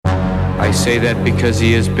I say that because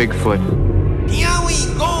he is Bigfoot. Here we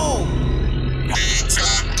go!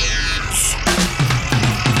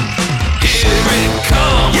 Here it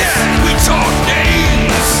comes! Yeah! We talk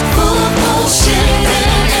games! Full of bullshit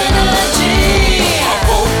and energy. Our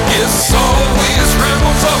focus always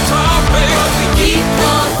rambles off topic, But we keep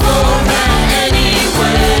the format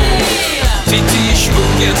anyway. TT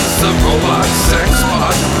Schmookins, the robot sex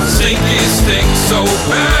bot. Stinky stinks so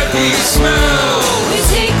bad he smells. We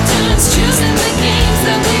take turns choosing the games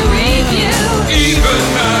that we review. Even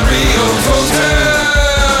Mario's Hotel.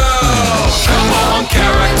 Come on,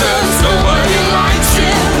 characters, nobody likes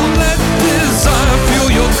you. Let desire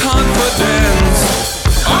fuel your confidence.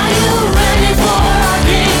 Are you ready for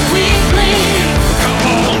Arcade Weekly? Come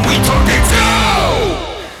on, we talking now.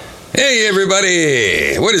 Hey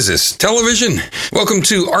everybody, what is this, television? Welcome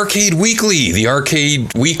to Arcade Weekly, the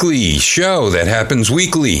Arcade Weekly show that happens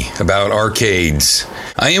weekly about arcades.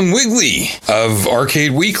 I am Wiggly of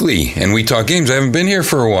Arcade Weekly, and we talk games. I haven't been here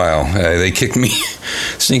for a while. They kicked me,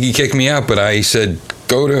 Sneaky kicked me out, but I said,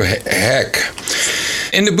 go to heck.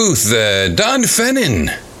 In the booth, Don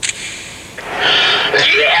Fennon.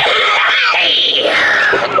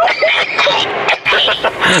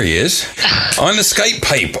 There he is. On the Skype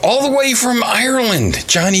pipe, all the way from Ireland,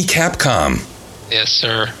 Johnny Capcom. Yes,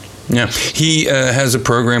 sir. Yeah, he has a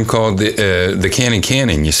program called the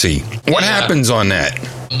Canon, you see. What happens on that?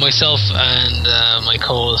 Myself and my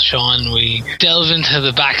co-host Sean, we delve into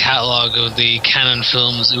the back catalogue of the Canon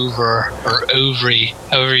films oeuvre, or oeuvre,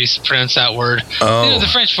 however you pronounce that word. Oh. You know, the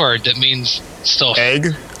French word that means stuff.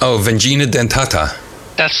 Egg? Oh, Vagina Dentata.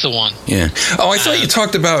 That's the one. Yeah. Oh, I thought you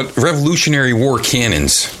talked about Revolutionary War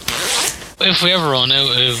cannons. If we ever run out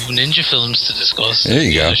of ninja films to discuss. There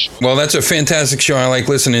you go. Sure. Well, that's a fantastic show. I like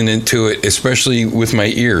listening to it, especially with my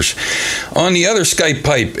ears. On the other Skype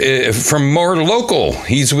pipe, from more local,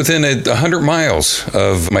 he's within 100 miles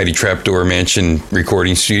of Mighty Trapdoor Mansion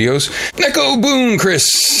recording studios. Neko Boone,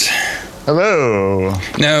 Chris. Hello.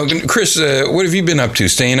 Now, Chris, what have you been up to?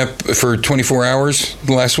 Staying up for 24 hours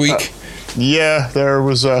last week? Yeah, there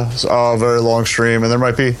was a very long stream, and there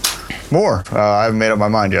might be more. I haven't made up my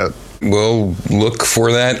mind yet. Well, look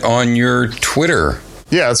for that on your Twitter.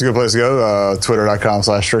 Yeah, that's a good place to go.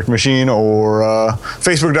 Twitter.com/strictmachine or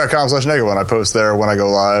Facebook.com/Negawan. I post there when I go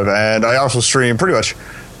live. And I also stream pretty much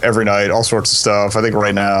every night, all sorts of stuff. I think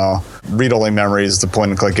right now, Read Only Memories is the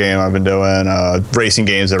point-and-click game I've been doing. Racing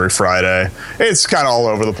games every Friday. It's kind of all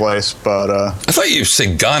over the place, but... I thought you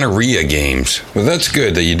said gonorrhea games. Well, that's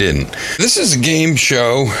good that you didn't. This is a game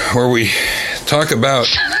show where we talk about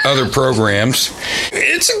other programs.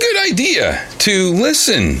 It's a good idea to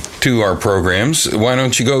listen to our programs. Why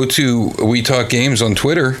don't you go to We Talk Games on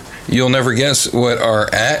Twitter? You'll never guess what our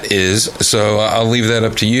 @ is, so I'll leave that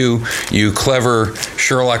up to you, you clever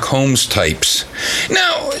Sherlock Holmes types.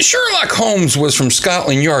 Now, Sherlock Holmes was from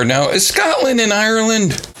Scotland Yard. Now, is Scotland in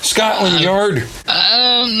Ireland? Scotland Yard?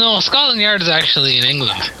 No, Scotland Yard is actually in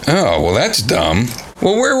England. Oh, well, that's dumb.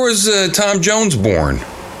 Well, where was Tom Jones born?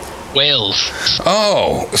 Wales.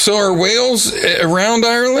 Oh, so are Wales around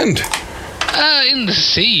Ireland? In the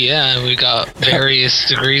sea, yeah. We got various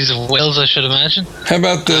degrees of whales, I should imagine. How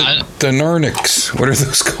about the Narnics? What are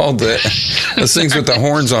those called? Those things with the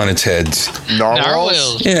horns on its heads.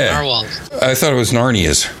 Narwhals. Yeah. Narwhals. I thought it was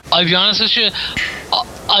Narnias. I'll be honest with you,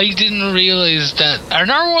 I didn't realize that. Are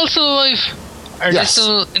narwhals still alive? Are they Yes.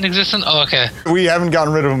 still in existence? Oh, okay. We haven't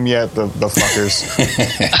gotten rid of them yet, the fuckers.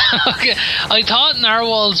 Okay. I thought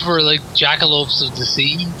narwhals were like jackalopes of the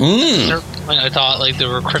sea. I thought like they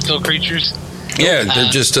were crypto creatures. Yeah, they're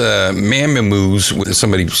just mammoos with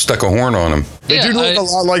somebody stuck a horn on them. They do look a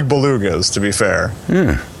lot like belugas, to be fair.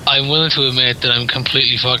 I'm willing to admit that I'm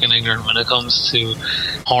completely fucking ignorant when it comes to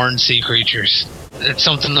horned sea creatures. It's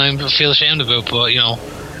something I feel ashamed about, but you know,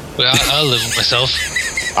 I'll live with myself.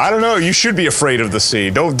 I don't know. You should be afraid of the sea.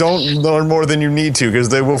 Don't learn more than you need to, because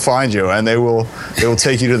they will find you and they will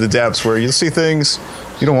take you to the depths where you'll see things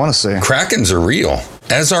you don't want to see. Krakens are real,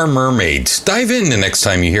 as are mermaids. Dive in the next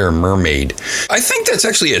time you hear a mermaid. I think that's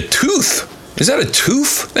actually a tooth. Is that a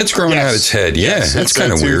tooth that's growing out its head? Yeah, Yes, that's it's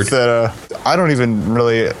kind a of tooth weird. That, I don't even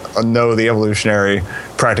really know the evolutionary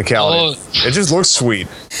practicality. Oh. It just looks sweet.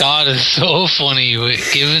 God is so funny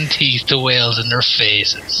with giving teeth to whales in their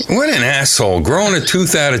faces. What an asshole, growing a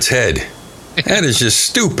tooth out its head. That is just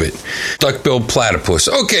stupid. Duck-billed platypus.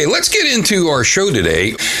 Okay, let's get into our show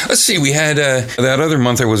today. Let's see, we had that other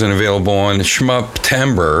month I wasn't available on,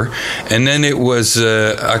 Schmuptember, and then it was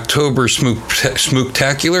October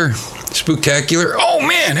Smooktacular. Spooktacular. Oh,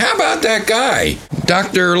 man, how about that guy?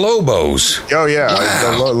 Dr. Lobos. Oh, yeah.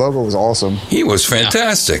 Wow. Lobo was awesome. He was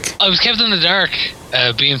fantastic. I was kept in the dark,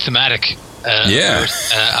 being thematic. Yeah.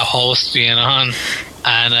 A host being on,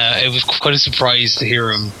 and it was quite a surprise to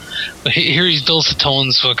hear him. But hear his dulcet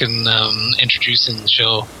tones fucking introducing the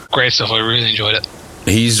show. Great stuff. I really enjoyed it.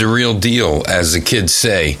 He's the real deal, as the kids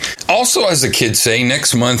say. Also, as the kids say,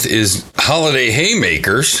 next month is Holiday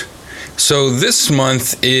Haymakers. So this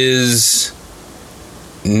month is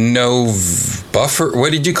November.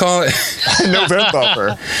 What did you call it?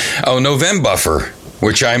 November. Oh, November,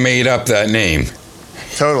 which I made up that name.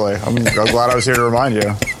 Totally. I'm glad I was here to remind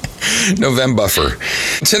you. November.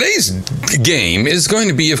 Today's game is going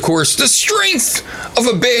to be, of course, the strength of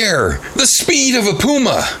a bear, the speed of a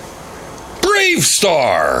puma. Brave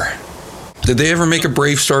Star. Did they ever make a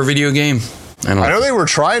Brave Star video game? I know they were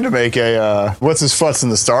trying to make a What's His Futz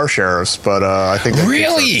and the Star Sheriffs, but I think that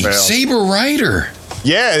really Saber Rider.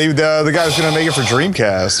 Yeah, the guy was going to make it for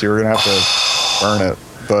Dreamcast. You were going to have to earn it,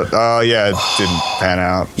 but yeah, it didn't pan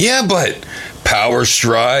out. Yeah, but Power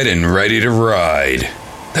Stride and Ready to Ride.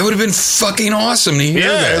 That would have been fucking awesome to hear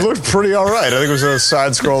that. Yeah, it looked pretty all right. I think it was a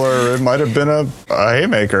side scroller. It might have been a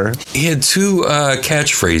haymaker. He had two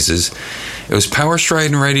catchphrases. It was Power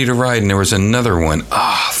Stride and Ready to Ride, and there was another one.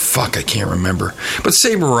 Fuck, I can't remember. But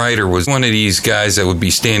Saber Rider was one of these guys that would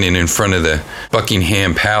be standing in front of the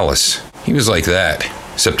Buckingham Palace. He was like that,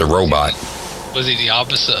 except a robot. Was he the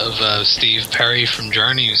opposite of Steve Perry from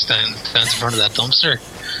Journey, who stands in front of that dumpster?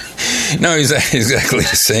 No, he's exactly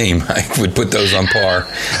the same. I would put those on par,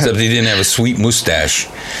 except he didn't have a sweet mustache.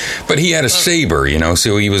 But he had a saber,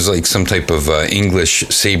 so he was like some type of English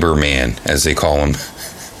saber man, as they call him.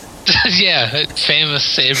 Yeah, famous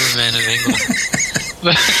saber man in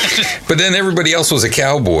England. But then everybody else was a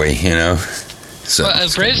cowboy, So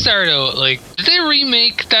Brave Star, though, did they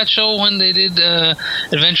remake that show when they did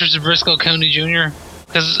Adventures of Briscoe County Jr.?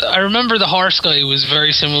 Because I remember the horse guy was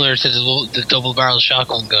very similar to the double-barrel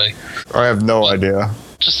shotgun guy. I have no idea.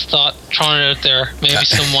 Just thought, throwing it out there. Maybe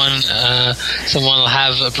someone will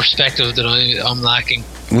have a perspective that I'm lacking.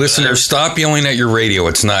 Listeners, stop yelling at your radio.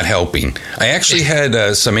 It's not helping. I actually had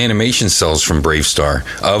some animation cells from Brave Star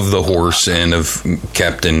of the horse and of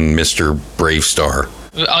Captain Mr. Brave Star.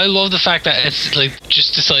 I love the fact that it's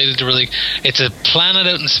just decided to it's a planet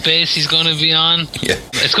out in space he's going to be on. Yeah.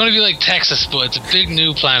 It's going to be like Texas, but it's a big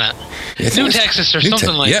new planet. New Texas or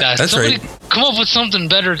something like that. That's Somebody right. Come up with something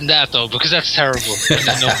better than that, though, because that's terrible. And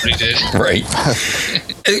nobody did. Right.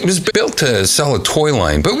 It was built to sell a toy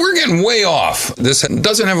line, but we're getting way off. This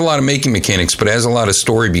doesn't have a lot of making mechanics, but it has a lot of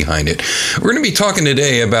story behind it. We're going to be talking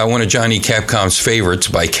today about one of Johnny Capcom's favorites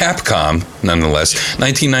by Capcom, nonetheless,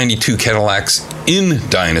 1992 Cadillacs in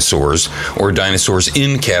Dinosaurs, or Dinosaurs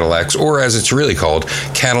in Cadillacs, or as it's really called,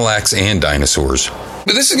 Cadillacs and Dinosaurs.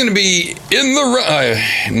 But this is going to be in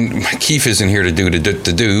the... Keith isn't here to do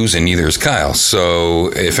the do's, and neither is Kyle. So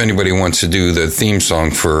if anybody wants to do the theme song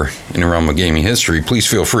for In the Realm of Gaming History, please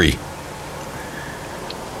feel free.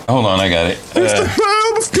 Hold on, I got it. It's the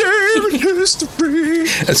realm of gaming history.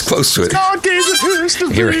 That's close to it. Not gaming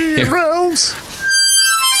history. Here. Realms.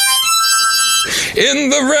 In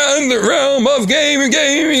the realm of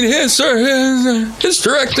gaming history,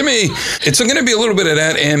 hysterectomy. It's going to be a little bit of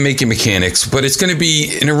that and making mechanics, but it's going to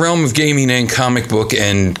be in the realm of gaming and comic book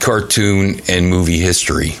and cartoon and movie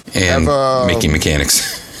history and making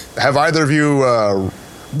mechanics. Have either of you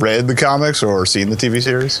read the comics or seen the TV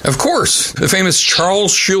series? Of course. The famous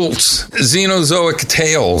Charles Schulz, Xenozoic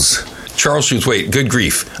Tales. Charles Schulz, wait, good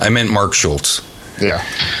grief. I meant Mark Schultz. Yeah.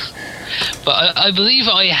 But I believe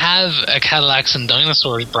I have a Cadillacs and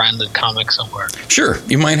Dinosaurs branded comic somewhere. Sure.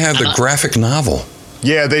 You might have the graphic novel.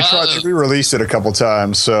 Yeah, they tried to re-release it a couple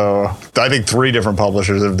times. So I think 3 different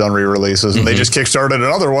publishers have done re-releases, and they just kickstarted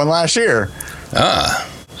another one last year. Ah.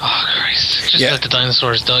 Oh, Christ. Just let the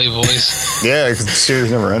dinosaurs die, boys. Yeah, because the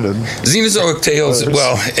series never ended. Xenozoic Tales,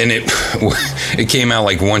 well, and it came out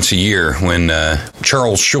like once a year when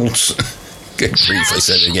Charles Schulz... Good grief, I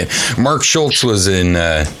said it again. Mark Schultz was in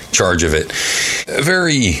charge of it.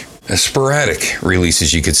 Very sporadic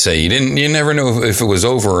releases, you could say. You never know if it was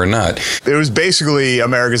over or not. It was basically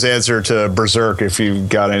America's answer to Berserk, if you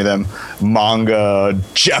got any of them manga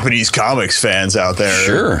Japanese comics fans out there.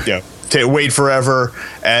 Sure. Yeah. Wait forever,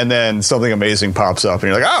 and then something amazing pops up,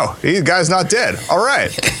 and you're like, oh, the guy's not dead. All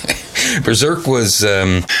right. Berserk was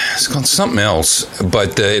it's called something else,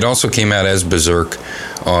 but it also came out as Berserk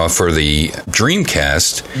for the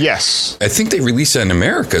Dreamcast. Yes. I think they released that in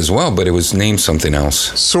America as well, but it was named something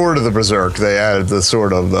else. Sword of the Berserk. They added the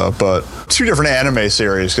Sword of the, but two different anime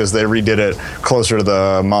series because they redid it closer to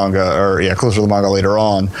the manga, closer to the manga later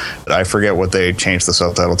on. I forget what they changed the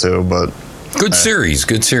subtitle to, but... Good series.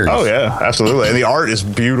 Oh, yeah, absolutely. And the art is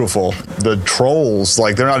beautiful. The trolls,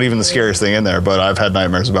 like, they're not even the scariest thing in there, but I've had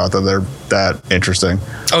nightmares about them. They're that interesting.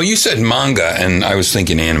 Oh, you said manga, and I was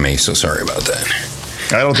thinking anime, so sorry about that.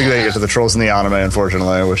 I don't think they get to the trolls in the anime,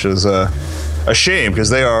 unfortunately, which is a shame, because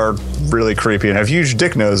they are really creepy and have huge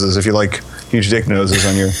dick noses, if you like huge dick noses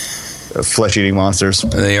on your flesh-eating monsters.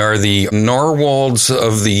 They are the narwhals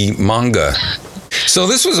of the manga. So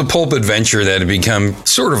this was a pulp adventure that had become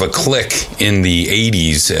sort of a clique in the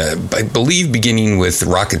 80s, I believe beginning with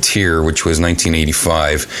Rocketeer, which was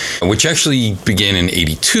 1985, which actually began in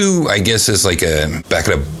 82, I guess, as like a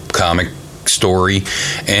back-up comic story.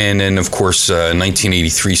 And then, of course,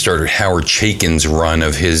 1983 started Howard Chaykin's run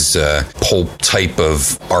of his pulp type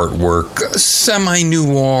of artwork,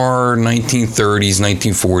 semi-noir, 1930s,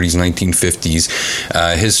 1940s,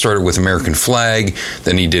 1950s. His started with American Flag.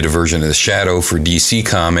 Then he did a version of The Shadow for DC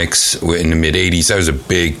Comics in the mid-80s. I was a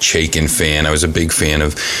big Chaykin fan. I was a big fan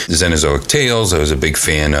of Xenozoic Tales. I was a big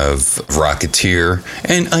fan of Rocketeer.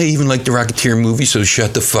 And I even liked the Rocketeer movie, so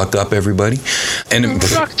shut the fuck up, everybody. And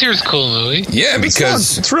Rocketeer's a cool movie. Yeah,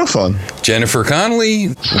 because it's real fun. Jennifer Connelly,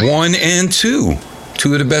 1 and 2.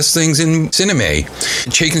 Two of the best things in cinema.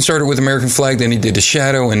 Chaykin started with American Flag, then he did The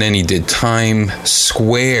Shadow, and then he did Time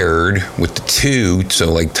Squared with the 2,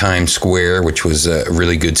 so like Times Square, which was a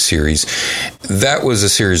really good series. That was a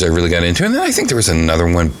series I really got into. And then I think there was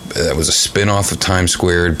another one that was a spin-off of Time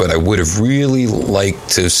Squared, but I would have really liked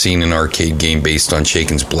to have seen an arcade game based on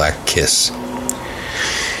Chaykin's Black Kiss.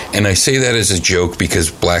 And I say that as a joke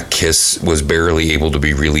because Black Kiss was barely able to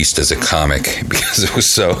be released as a comic because it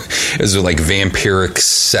was like vampiric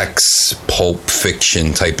sex, pulp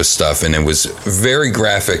fiction type of stuff. And it was very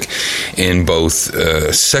graphic in both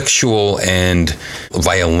sexual and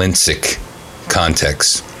violensic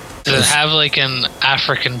contexts. Did it have like an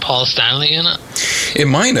African Paul Stanley in it? It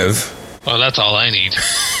might have. Well, that's all I need.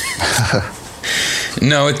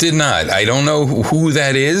 No, it did not. I don't know who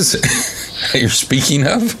that is. You're speaking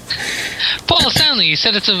of? Paul Stanley, you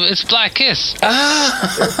said it's Black Kiss.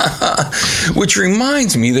 Which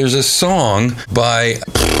reminds me, there's a song by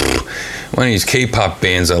one of these K-pop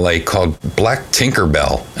bands I like called Black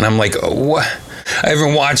Tinkerbell. And I'm like, what? I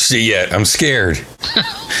haven't watched it yet. I'm scared.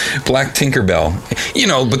 Black Tinkerbell. You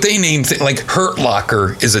know, but they named like Hurt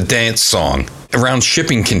Locker is a dance song around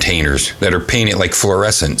shipping containers that are painted like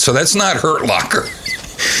fluorescent. So that's not Hurt Locker.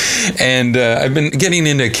 And I've been getting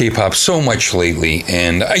into K-pop so much lately,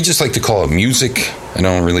 and I just like to call it music. I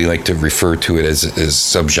don't really like to refer to it as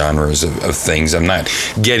subgenres of things. I'm not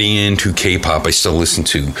getting into K-pop. I still listen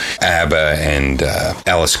to ABBA and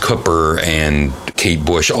Alice Cooper and Kate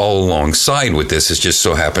Bush all alongside with this. It just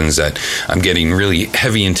so happens that I'm getting really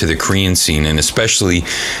heavy into the Korean scene, and especially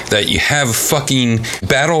that you have fucking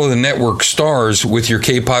Battle of the Network stars with your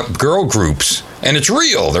K-pop girl groups. And it's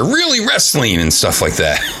real. They're really wrestling and stuff like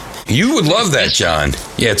that. You would love that, John.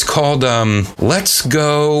 Yeah, it's called Let's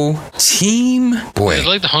Go Team. Boy. It's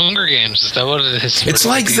like the Hunger Games. Is that what it is? It's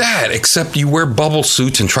like that, except you wear bubble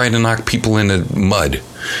suits and try to knock people into mud.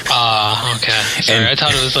 Okay. Sorry, I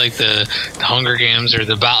thought it was like the Hunger Games or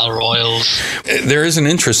the Battle Royals. There is an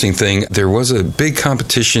interesting thing. There was a big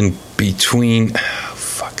competition between...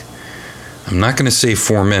 I'm not going to say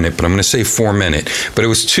 4 Minute, but I'm going to say 4 Minute. But it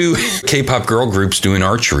was two K-pop girl groups doing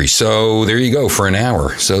archery. So there you go for an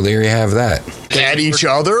hour. So there you have that. At each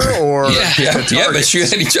other or? Yeah, they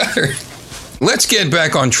shoot at each other. Let's get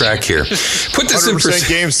back on track here. Put this in perspective.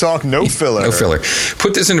 Games talk, no filler. No filler.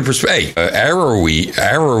 Put this into perspective.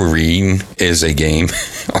 Arrowing is a game.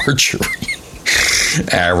 Archery.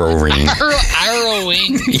 Arrowing.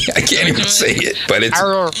 Arrowing. Yeah, I can't even say it, but it's.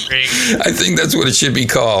 Arrowing. I think that's what it should be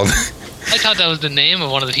called. I thought that was the name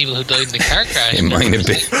of one of the people who died in the car crash. It might have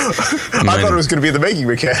been. I thought it was going to be the making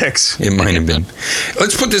mechanics. It might have been.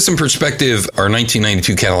 Let's put this in perspective. Our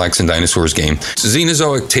 1992 Cadillacs and Dinosaurs game.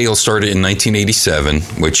 Xenozoic Tales started in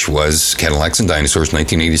 1987, which was Cadillacs and Dinosaurs,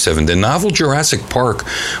 1987. The novel Jurassic Park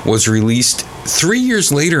was released 3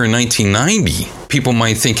 years later in 1990. People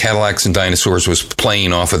might think Cadillacs and Dinosaurs was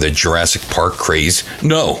playing off of the Jurassic Park craze.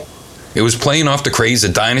 No. It was playing off the craze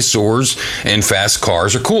that dinosaurs and fast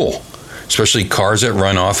cars are cool. Especially cars that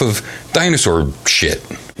run off of dinosaur shit,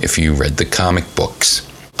 if you read the comic books.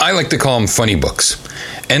 I like to call them funny books.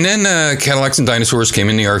 And then Cadillacs and Dinosaurs came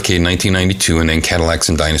in the arcade in 1992, and then Cadillacs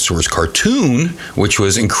and Dinosaurs cartoon, which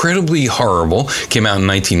was incredibly horrible, came out in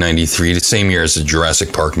 1993, the same year as the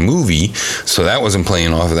Jurassic Park movie. So that wasn't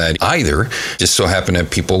playing off of that either. Just so happened that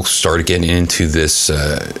people started getting into this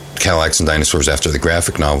Cadillacs and Dinosaurs after the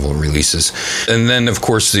graphic novel releases. And then, of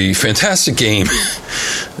course, the fantastic game,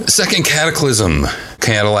 Second Cataclysm,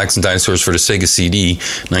 Cadillacs and Dinosaurs for the Sega CD,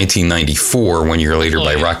 1994, 1 year later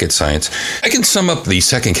by Rocket Science. I can sum up the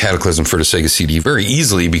Second Cataclysm for the Sega CD very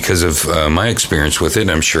easily because of my experience with it.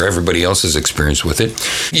 I'm sure everybody else's experience with it.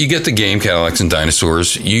 You get the game, Cadillacs and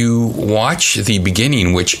Dinosaurs. You watch the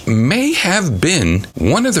beginning, which may have been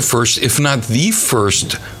one of the first, if not the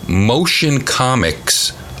first, motion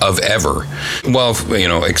comics of ever. Well,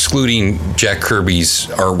 excluding Jack Kirby's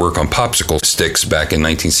artwork on popsicle sticks back in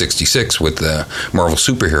 1966 with the Marvel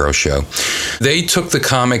Superhero Show. They took the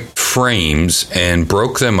comic frames and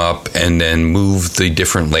broke them up and then moved the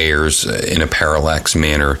different layers in a parallax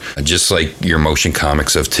manner, just like your motion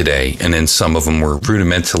comics of today. And then some of them were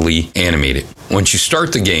rudimentally animated. Once you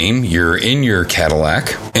start the game, you're in your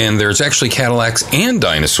Cadillac, and there's actually Cadillacs and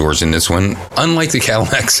Dinosaurs in this one, unlike the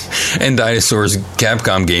Cadillacs and Dinosaurs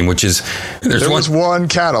Capcom game, which is there was one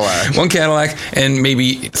Cadillac. One Cadillac and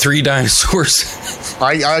maybe 3 dinosaurs.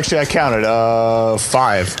 I counted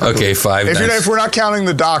 5. Okay, 5. If we're not counting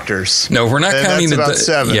the doctors. No, we're not counting that's about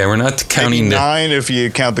 7. Yeah, we're not counting maybe 9 if you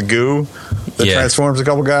count the goo that transforms a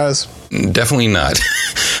couple guys. Definitely not.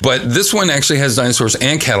 But this one actually has Dinosaurs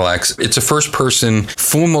and Cadillacs. It's a first-person,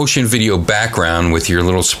 full-motion video background with your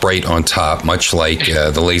little sprite on top, much like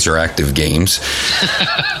the Laser Active games.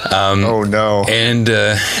 Oh, no. And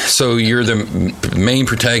so you're the main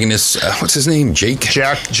protagonist. What's his name? Jack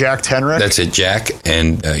Tenrick? That's it, Jack.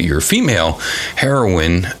 And your female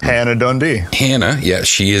heroine, Hannah Dundee. Hannah, yeah,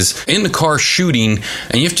 she is in the car shooting,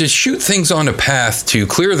 and you have to shoot things on a path to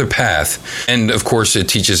clear the path. And, of course, it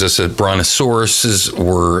teaches us that brontosauruses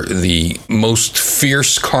were the most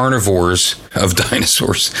fierce carnivores of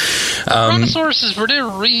dinosaurs. Brontosauruses, were they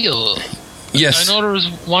real? Yes. I know there was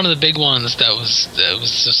one of the big ones that was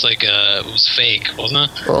just like it was fake, wasn't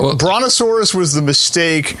it? Well, Brontosaurus was the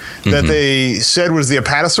mistake that they said was the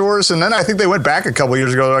Apatosaurus, and then I think they went back a couple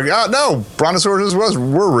years ago. Like, oh no, Brontosauruses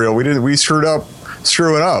were real. We screwed up.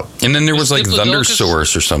 Screwing up. And then there was like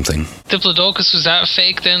Thundersaurus or something. Diplodocus, was that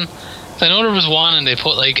fake then? I know there was one, and they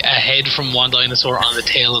put like a head from one dinosaur on the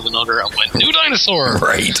tail of another and went, new dinosaur!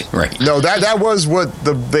 Right. No, that was what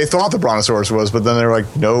they thought the Brontosaurus was, but then they're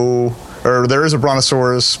like, no, or there is a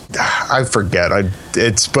Brontosaurus. I forget.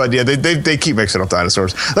 But yeah, they keep mixing up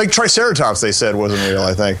dinosaurs. Like Triceratops, they said wasn't real,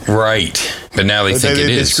 I think. Right. But now they think it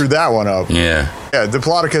is. They screwed that one up. Yeah. Yeah,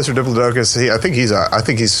 Diplodocus or Diplodocus, I think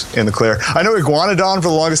he's in the clear. I know Iguanodon for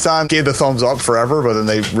the longest time gave the thumbs up forever, but then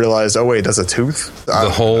they realized, oh wait, that's a tooth? The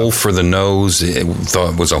hole for the nose, it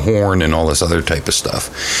thought was a horn and all this other type of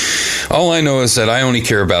stuff. All I know is that I only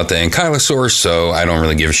care about the Ankylosaurus, so I don't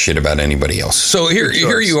really give a shit about anybody else. So here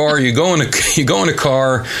you are, you go in a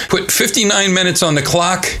car, put 59 minutes on the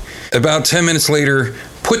clock, about 10 minutes later,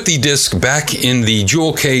 put the disc back in the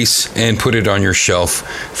jewel case and put it on your shelf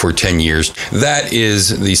for 10 years. That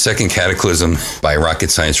is the Second Cataclysm by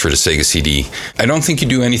Rocket Science for the Sega CD. I don't think you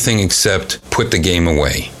do anything except put the game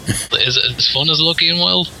away. Is it as fun as Lucky and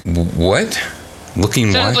Wild? What?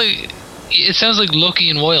 Looking Wild? It sounds like Lucky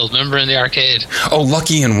and Wild, remember in the arcade? Oh,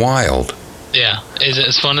 Lucky and Wild. Yeah. Is it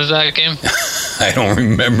as fun as that game? I don't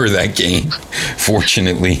remember that game,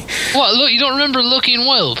 fortunately. What? Look, you don't remember Lucky and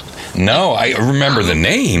Wild? No, I remember the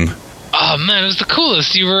name. Oh man, it was the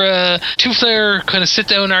coolest. You were a 2-player kind of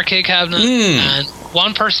sit-down arcade cabinet, and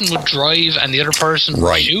one person would drive and the other person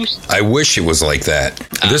would shoot. I wish it was like that.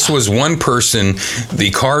 This was one person,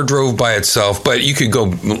 the car drove by itself, but you could go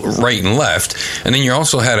right and left, and then you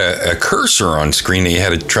also had a cursor on screen that you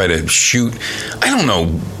had to try to shoot, I don't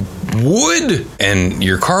know, wood, and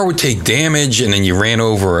your car would take damage, and then you ran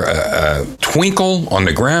over a twinkle on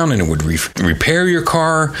the ground and it would repair your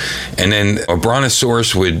car, and then a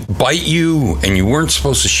brontosaurus would bite you and you weren't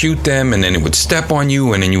supposed to shoot them, and then it would step on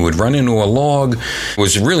you, and then you would run into a log. It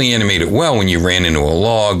was really animated well when you ran into a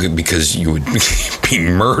log because you would be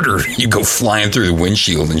murdered. You go flying through the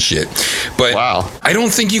windshield and shit. But wow. I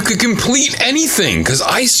don't think you could complete anything, because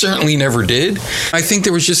I certainly never did. I think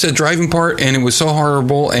there was just a driving part, and it was so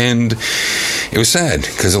horrible, and it was sad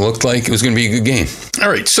because it looked like it was going to be a good game. All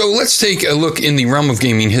right, so let's take a look in the realm of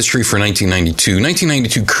gaming history for 1992.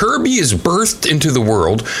 1992, Kirby is birthed into the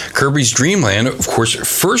world. Kirby's Dream Land, of course,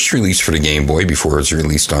 first released for the Game Boy before it was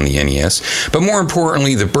released on the NES. But more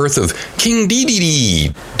importantly, the birth of King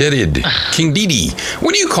Dedede. King Dedede.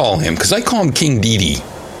 What do you call him? Because I call him King Dedede.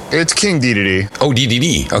 It's King DDD. Oh,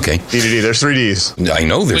 DDD. Okay. DDD. There's 3Ds. I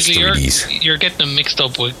know there's Wiggy, 3Ds. You're getting them mixed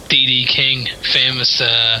up with D.D. King, famous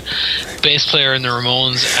bass player in the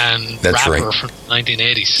Ramones and That's rapper right. from the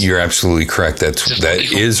 1980s. You're absolutely correct. That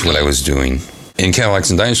is what I was doing. In Cadillacs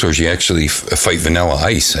and Dinosaurs, you actually fight Vanilla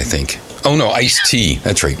Ice, I think. Oh, no, Ice-T.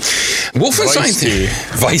 That's right. Wolfenstein...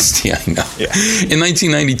 Vice-T, I know. Yeah. In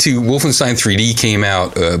 1992, Wolfenstein 3D came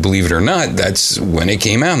out, believe it or not. That's when it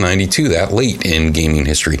came out, 92, that late in gaming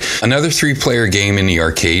history. Another 3-player game in the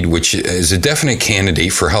arcade, which is a definite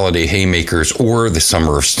candidate for Holiday Haymakers or the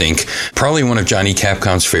Summer of Stink. Probably one of Johnny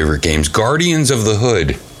Capcom's favorite games, Guardians of the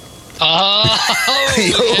Hood. Oh,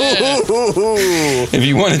 yeah. If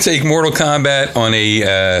you want to take Mortal Kombat on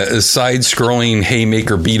a side-scrolling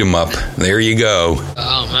Haymaker beat-em-up, there you go.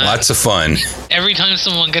 Oh, man. Lots of fun. Every time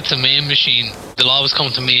someone gets a main machine, they'll always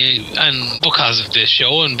come to me, and because of this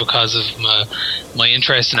show and because of my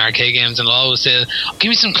interest in arcade games, and they'll always say, give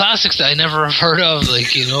me some classics that I never have heard of,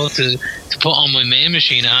 like, you know, to put on my main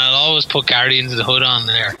machine, and I'll always put Guardians of the Hood on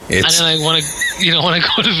there. And then I want to, you know, when I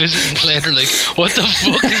go to visit and play, they're like, what the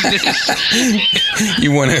fuck is this?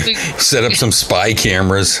 You want to set up some spy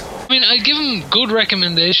cameras. I mean, I give them good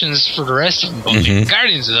recommendations for the rest of them, but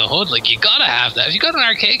Guardians of the Hood, like, you gotta have that. If you got an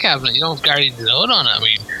arcade cabinet, you don't have Guardians of the Hood on it. I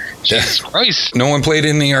mean, Jesus Christ. No one played it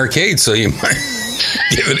in the arcade, so you might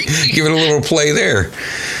give it a little play there.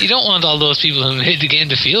 You don't want all those people who made the game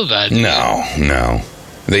to feel bad. No.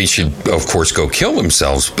 They should, of course, go kill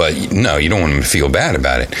themselves, but no, you don't want them to feel bad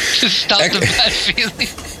about it. Just stop the bad feeling.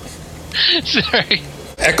 Sorry.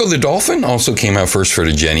 Echo the Dolphin also came out first for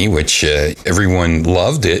the Jenny, which everyone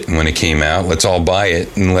loved it when it came out. Let's all buy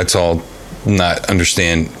it, and let's all not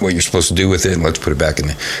understand what you're supposed to do with it, and let's put it back in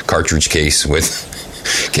the cartridge case with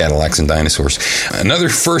Cadillacs and Dinosaurs. Another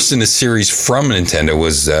first in the series from Nintendo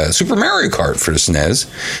was Super Mario Kart for the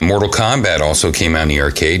SNES. Mortal Kombat also came out in the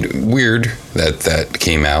arcade. Weird that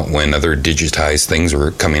came out when other digitized things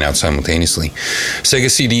were coming out simultaneously. Sega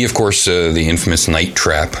CD, of course, the infamous Night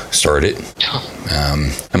Trap started.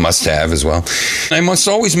 A must-have as well. I must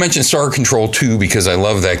always mention Star Control 2 because I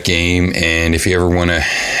love that game, and if you ever want to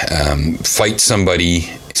fight somebody...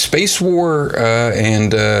 Space War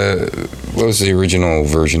and what was the original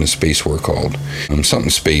version of Space War called? Something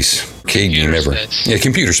Space. Arcade game ever. Yeah,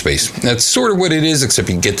 Computer Space. That's sort of what it is, except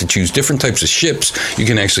you get to choose different types of ships. You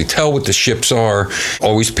can actually tell what the ships are.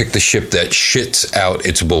 Always pick the ship that shits out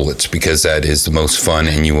its bullets because that is the most fun,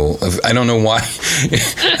 and you will... I don't know why.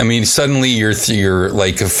 I mean, suddenly you're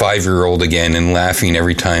like a 5-year-old again and laughing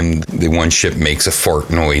every time the one ship makes a fart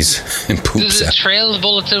noise and poops Does it out. trail the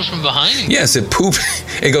bullets out from behind? Yes, it poops.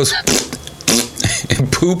 It goes...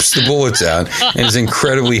 and poops the bullets out, and it's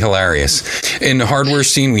incredibly hilarious. In the hardware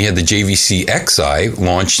scene, we had the JVC XI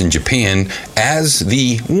launched in Japan as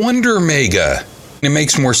the Wonder Mega. It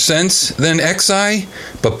makes more sense than XI,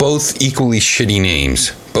 but both equally shitty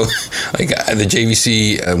names. Both, like the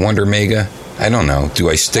JVC Wonder Mega. I don't know. Do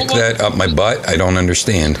I stick that up my butt? I don't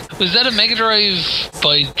understand. Was that a Mega Drive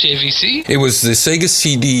by JVC? It was the Sega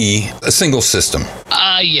CD, a single system.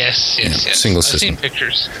 Yes. Single system. I've seen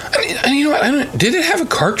pictures. I mean, you know what? Did it have a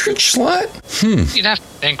cartridge slot? You'd have to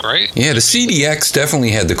think, right? Yeah, the CDX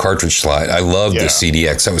definitely had the cartridge slot. I loved the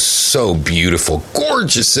CDX. That was so beautiful.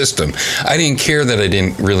 Gorgeous system. I didn't care that I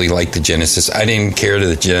didn't really like the Genesis. I didn't care that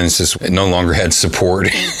the Genesis no longer had support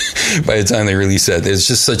by the time they released that. It's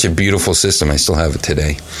just such a beautiful system. I still have it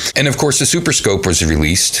today. And of course, the Super Scope was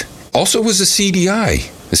released. Also was the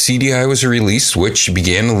CDI. The CDI was released, which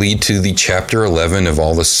began to lead to the Chapter 11 of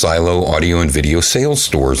all the Silo audio and video sales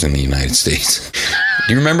stores in the United States.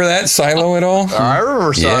 Do you remember that, Silo, at all? I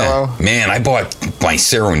remember Silo. Yeah. Man, I bought my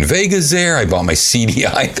Cero and Vegas there. I bought my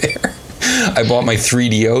CDI there. I bought my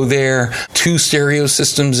 3DO there. 2 stereo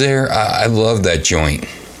systems there. I love that joint.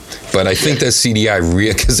 But I think that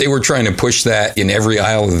CDI, because they were trying to push that in every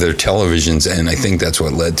aisle of their televisions, and I think that's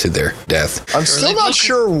what led to their death. I'm still not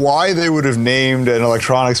sure why they would have named an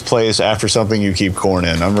electronics place after something you keep corn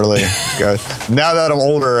in. I'm really... now that I'm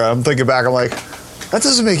older, I'm thinking back, I'm like, that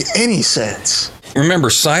doesn't make any sense. Remember,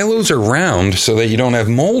 silos are round so that you don't have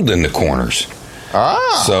mold in the corners.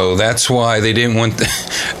 So that's why they didn't want...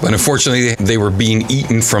 But unfortunately, they were being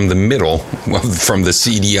eaten from the middle, from the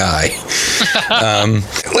CDI.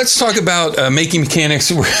 Let's talk about making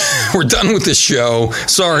mechanics. We're done with the show.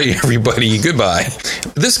 Sorry, everybody. Goodbye.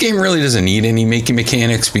 This game really doesn't need any making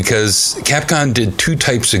mechanics because Capcom did 2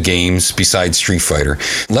 types of games besides Street Fighter.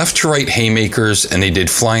 Left to right haymakers, and they did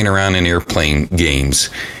flying around in airplane games.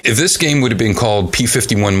 If this game would have been called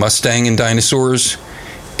P-51 Mustang and Dinosaurs...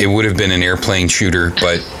 it would have been an airplane shooter,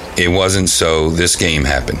 but it wasn't, so this game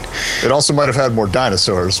happened. It also might have had more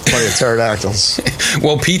dinosaurs, plenty of pterodactyls.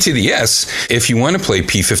 Well, P to the S, if you want to play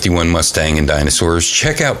P-51 Mustang and dinosaurs,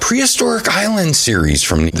 check out Prehistoric Island series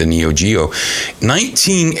from the Neo Geo,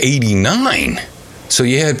 1989. So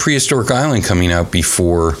you had Prehistoric Island coming out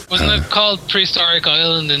before. Wasn't it called Prehistoric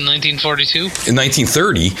Island in 1942? In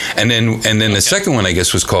 1930, and then the second one, I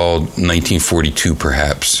guess, was called 1942,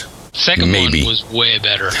 perhaps. Second Maybe. one was way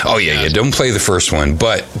better. Oh, yeah. Don't play the first one.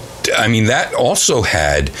 But, I mean, that also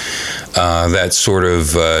had that sort of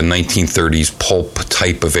 1930s pulp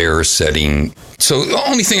type of era setting. So the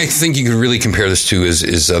only thing I think you could really compare this to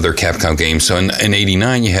is other Capcom games. So in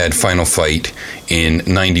 89, you had Final Fight. In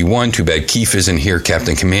 91, too bad Keith isn't here,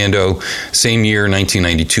 Captain Commando. Same year,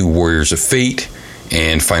 1992, Warriors of Fate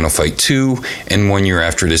and Final Fight 2. And 1 year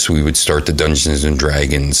after this, we would start the Dungeons &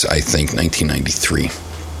 Dragons, I think, 1993.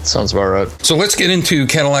 Sounds about right. So let's get into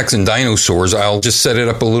Cadillacs and Dinosaurs. I'll just set it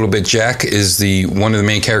up a little bit. Jack is one of the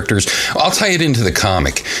main characters. I'll tie it into the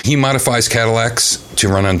comic. He modifies Cadillacs to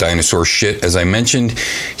run on dinosaur shit, as I mentioned.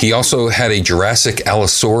 He also had a Jurassic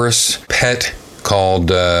Allosaurus pet called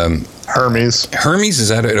Hermes. Hermes, is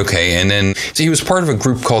that it? Okay. And then he was part of a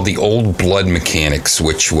group called the Old Blood Mechanics,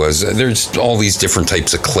 which was, there's all these different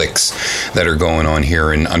types of cliques that are going on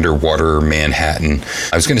here in underwater Manhattan.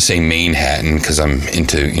 I was going to say Manhattan because I'm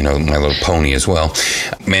into, My Little Pony as well.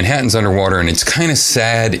 Manhattan's underwater, and it's kind of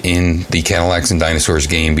sad in the Cadillacs and Dinosaurs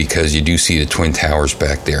game because you do see the Twin Towers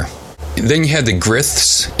back there. Then you had the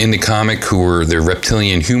Griths in the comic, who were the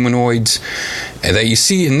reptilian humanoids that you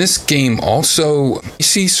see in this game. Also, you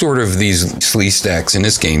see sort of these Sleestaks in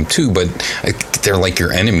this game too, but they're like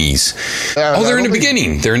your enemies. They're in the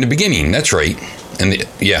beginning. They're in the beginning. That's right. And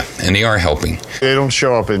they are helping. They don't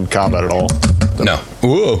show up in combat at all. No.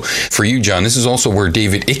 Whoa. For you, John, this is also where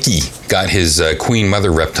David Icke got his Queen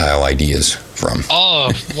Mother reptile ideas from.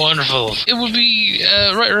 Oh, wonderful. It would be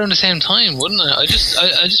right around the same time, wouldn't it? I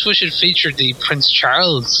just wish it featured the Prince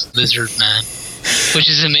Charles lizard man, which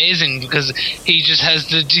is amazing because he just has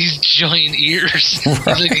these giant ears. Right.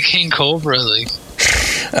 He's like a king cobra.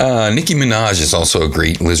 Nicki Minaj is also a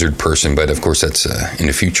great lizard person, but of course that's in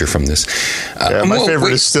the future from this. My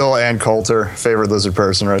favorite is still Ann Coulter, favorite lizard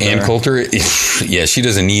person right there. Ann Coulter, yeah, she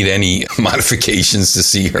doesn't need any modifications to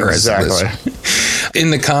see her as a lizard.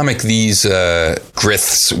 In the comic, these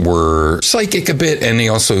Griths were psychic a bit, and they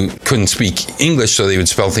also couldn't speak English, so they would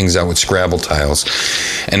spell things out with Scrabble tiles.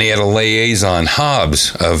 And they had a liaison,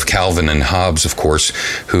 Hobbs, of Calvin and Hobbes, of course,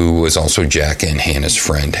 who was also Jack and Hannah's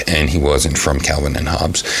friend, and he wasn't from Calvin and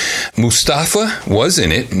Hobbes. Mustafa was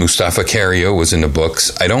in it. Mustafa Cario was in the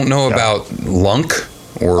books. I don't know about Lunk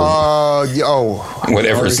or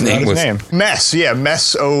whatever his name was.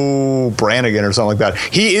 Mess O'Branigan or something like that.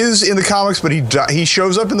 He is in the comics, but he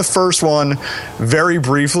shows up in the first one very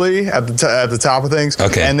briefly at the top of things.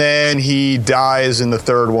 Okay. And then he dies in the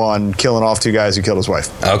third one, killing off two guys who killed his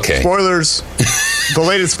wife. Okay. Spoilers.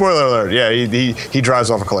 Belated spoiler alert. Yeah, he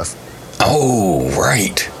drives off a cliff. Oh,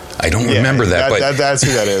 right. I don't remember that, but that's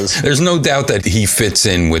who that is. There's no doubt that he fits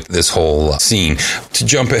in with this whole scene. To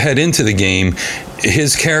jump ahead into the game,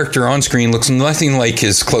 his character on screen looks nothing like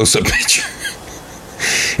his close-up picture.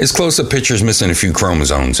 His close-up picture is missing a few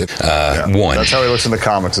chromosomes. One. That's how he looks in the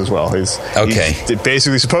comics as well. He's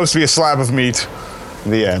basically supposed to be a slab of meat.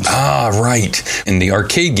 The end. Ah, right. In the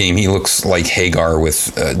arcade game, he looks like Hagar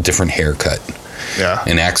with a different haircut. Yeah.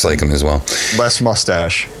 And acts like him as well. Less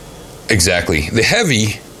mustache. Exactly. The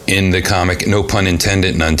heavy in the comic, no pun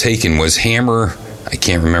intended, none taken, was Hammer. I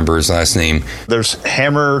can't remember his last name. There's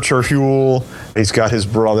Hammer Terhule. He's got his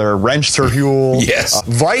brother, Wrench Terhule. Yes.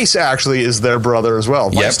 Vice actually is their brother as well,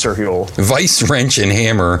 Vice Terhule. Vice, Wrench, and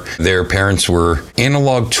Hammer, their parents were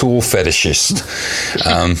analog tool fetishists.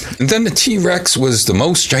 And then the T-Rex was the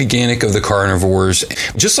most gigantic of the carnivores.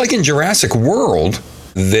 Just like in Jurassic World,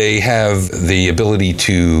 they have the ability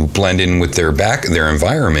to blend in with their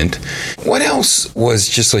environment. What else was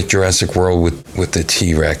just like Jurassic World with the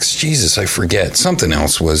T-Rex? Jesus, I forget. Something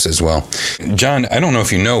else was as well. John, I don't know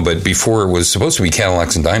if you know, but before it was supposed to be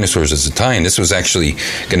Cadillacs and Dinosaurs as a tie-in, this was actually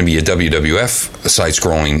going to be a WWF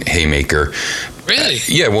side-scrolling haymaker. Really?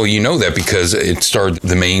 Yeah, well, you know that because it starred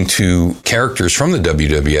the main two characters from the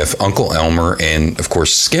WWF, Uncle Elmer and, of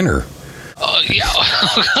course, Skinner. Yeah,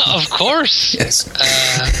 of course. Yes.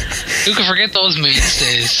 Who could forget those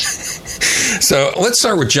mainstays? So let's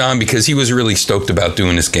start with John because he was really stoked about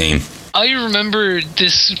doing this game. I remember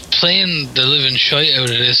playing the living shite out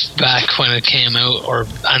of this back when it came out,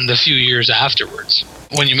 and the few years afterwards.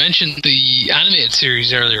 When you mentioned the animated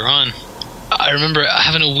series earlier on, I remember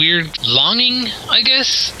having a weird longing, I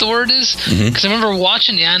guess the word is, because I remember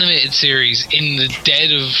watching the animated series in the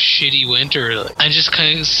dead of shitty winter and just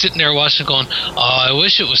kind of sitting there watching going, oh, I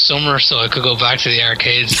wish it was summer so I could go back to the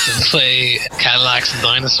arcades and play Cadillacs and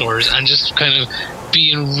dinosaurs, and just kind of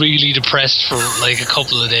being really depressed for like a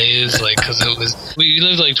couple of days, like, because we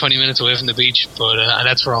lived like 20 minutes away from the beach, but and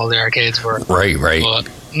that's where all the arcades were. Right. But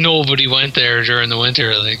nobody went there during the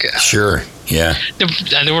winter, like. Sure. Yeah.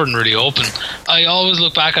 And they weren't really open. I always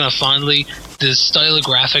look back on it fondly. The style of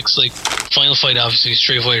graphics, like Final Fight, obviously,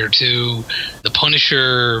 Street Fighter 2, The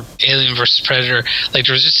Punisher, Alien vs. Predator. Like,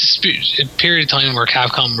 there was just a period of time where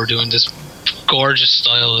Capcom were doing this gorgeous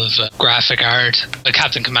style of graphic art. Like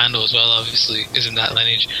Captain Commando as well, obviously, is in that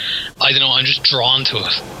lineage. I don't know, I'm just drawn to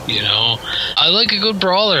it, you know? I like a good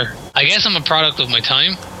brawler. I guess I'm a product of my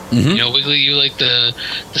time. You know, Wiggly, you like the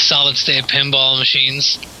solid-state pinball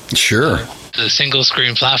machines. Sure. The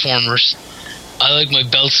single-screen platformers. I like my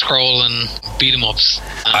belt scroll and beat 'em ups.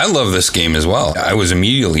 I love this game as well. I was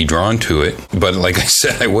immediately drawn to it, but like I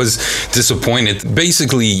said, I was disappointed.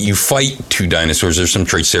 Basically, you fight two dinosaurs. There's some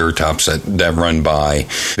Triceratops that run by.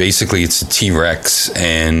 Basically, it's a T-Rex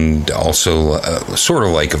and also sort of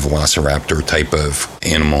like a Velociraptor type of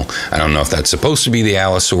animal. I don't know if that's supposed to be the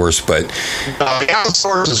Allosaurus, but... the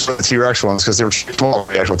Allosaurus is for the T-Rex ones because they were small,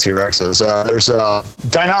 the actual T-Rexes. There's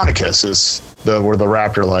Deinonychus is where the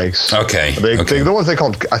raptor likes. Okay. The ones they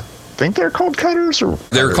called, I think they're called cutters, or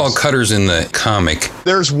they're called cutters in the comic.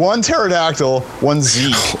 There's one pterodactyl, one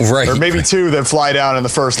Zeke, right, or maybe two that fly down in the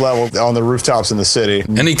first level on the rooftops in the city,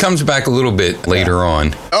 and he comes back a little bit later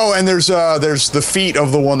on. Oh, and there's the feet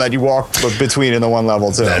of the one that you walk between in the one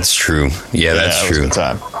level too. That's true. Yeah, that's true. Was a good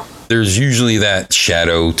time. There's usually that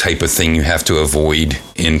shadow type of thing you have to avoid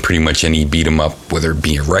in pretty much any beat 'em up, whether it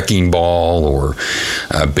be a wrecking ball or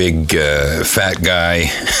a big fat guy.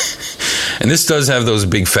 And this does have those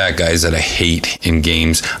big fat guys that I hate in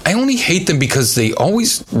games. I only hate them because they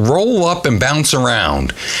always roll up and bounce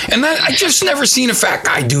around. And I just never seen a fat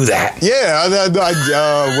guy do that. Yeah,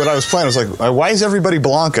 when I was playing, I was like, why is everybody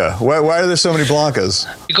Blanca? Why are there so many Blancas?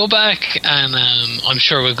 You go back, and I'm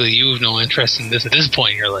sure, Wiggly, you have no interest in this at this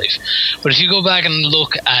point in your life. But if you go back and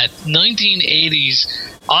look at 1980s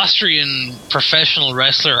Austrian professional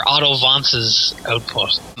wrestler Otto Wanz's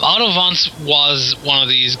output. Otto Wanz was one of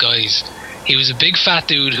these guys. He was a big fat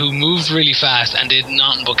dude who moved really fast and did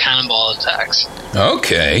nothing but cannonball attacks.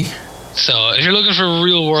 Okay. So if you're looking for a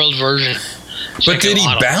real world version. But did he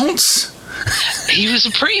bounce? He was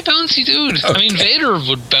a pretty bouncy dude. Okay. I mean, Vader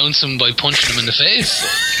would bounce him by punching him in the face,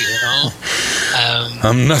 like, you know.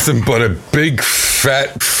 I'm nothing but a big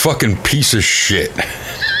fat fucking piece of shit.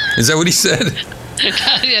 Is that what he said?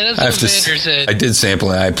 Yeah, that's what Vader said. I did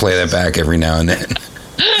sample it. I play that back every now and then.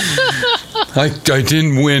 I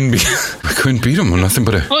didn't win because I couldn't beat him. I'm nothing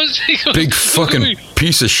but a big fucking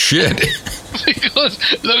piece of shit. Because,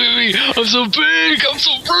 look at me, I'm so big, I'm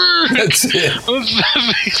so big. That's it. I'm a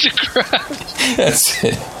fat piece of crap. That's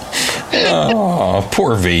it. Oh,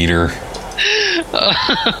 poor Vader.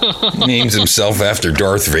 Names himself after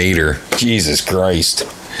Darth Vader. Jesus Christ.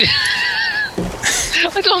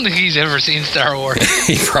 I don't think he's ever seen Star Wars.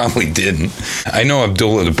 He probably didn't. I know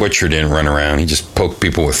Abdullah the Butcher didn't run around. He just poked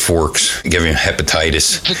people with forks, giving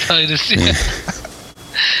hepatitis. Hepatitis, yeah.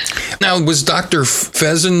 Now, was Dr.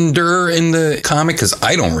 Fessender in the comic? Because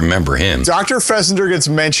I don't remember him. Dr. Fessender gets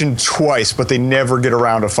mentioned twice, but they never get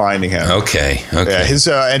around to finding him. Okay. Yeah,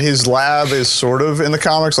 his lab is sort of in the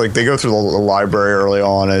comics. Like, they go through the library early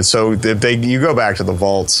on, and so you go back to the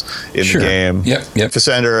vaults in the game. Yep.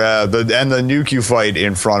 Fessender, and the nuke you fight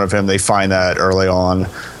in front of him, they find that early on.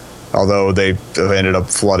 Although they ended up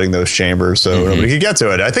flooding those chambers, so nobody could get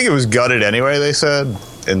to it. I think it was gutted anyway, they said,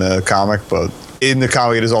 in the comic, but in the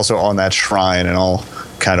comic it is also on that shrine and all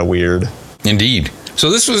kind of weird. Indeed. So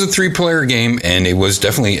this was a 3-player game, and it was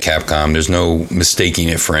definitely Capcom. There's no mistaking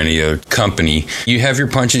it for any other company. You have your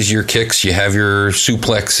punches, your kicks, you have your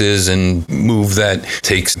suplexes and move that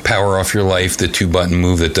takes power off your life, the 2-button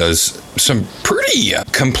move that does some pretty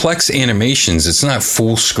complex animations. It's not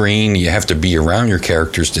full screen. You have to be around your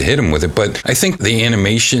characters to hit them with it, but I think the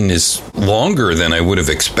animation is longer than I would have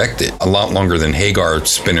expected. A lot longer than Hagar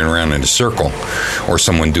spinning around in a circle or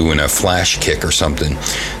someone doing a flash kick or something.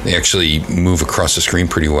 They actually move across the screen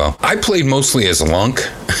pretty well. I played mostly as Lunk.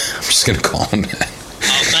 I'm just going to call him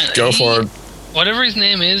that. Go for it. Whatever his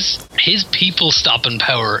name is, his people stopping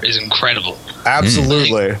power is incredible.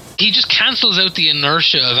 Absolutely. Like, he just cancels out the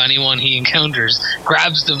inertia of anyone he encounters,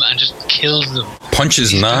 grabs them, and just kills them.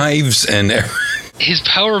 Punches knives and his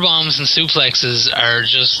power bombs and suplexes are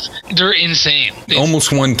they're insane.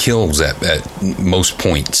 Almost one kills at most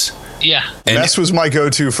points. Yeah. And Ness was my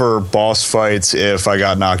go-to for boss fights if I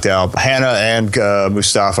got knocked out. Hannah and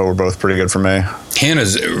Mustafa were both pretty good for me.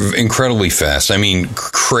 Hannah's incredibly fast. I mean,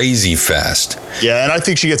 crazy fast. Yeah, and I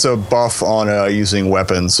think she gets a buff on using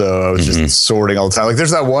weapons, so I was just sorting all the time. Like,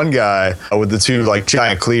 there's that one guy with the two, like,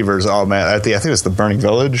 giant cleavers. Oh, man, I think it's the Burning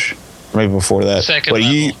Village, or maybe before that. Second but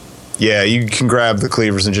level. you can grab the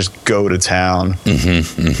cleavers and just go to town.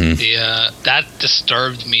 Yeah, that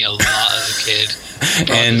disturbed me a lot as a kid.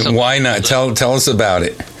 And why not? Tell us about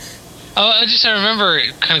it. Oh, I remember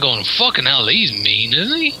kind of going, fucking hell, he's mean,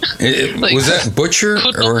 isn't he? Like, Was that Butcher?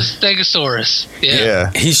 Cut up the Stegosaurus.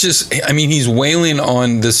 Yeah. Yeah. He's wailing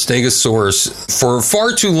on the Stegosaurus for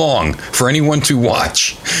far too long for anyone to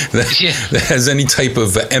watch that has any type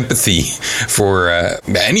of empathy for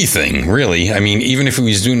anything, really. I mean, even if he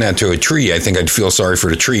was doing that to a tree, I think I'd feel sorry for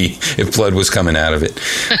the tree if blood was coming out of it.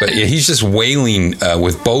 But yeah, he's just wailing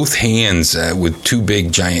with both hands with two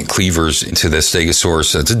big giant cleavers into the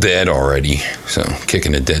Stegosaurus that's dead already. So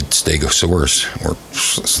kicking a dead Stegosaurus or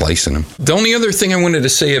slicing him. The only other thing I wanted to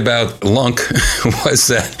say about Lunk was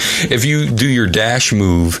that if you do your dash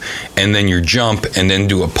move and then your jump and then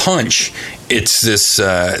do a punch, it's this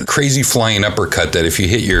crazy flying uppercut that if you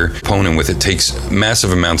hit your opponent with, it takes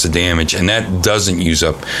massive amounts of damage, and that doesn't use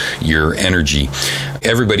up your energy.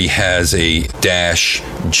 Everybody has a dash,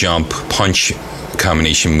 jump, punch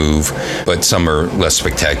combination move, but some are less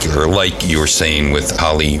spectacular. Like you were saying with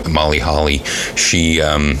Molly Holly, she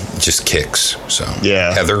just kicks. So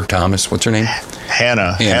yeah. Heather Thomas, what's her name?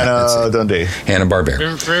 Hannah Dundee. Hanna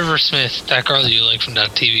Barbera. River Smith, that girl you like from that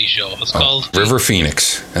TV show. It's called River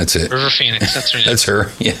Phoenix. That's it. River Phoenix. That's her name. That's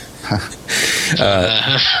her. Yeah.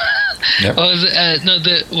 Yep.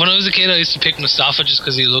 When I was a kid, I used to pick Mustafa just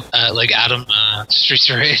because he looked like Adam, Streets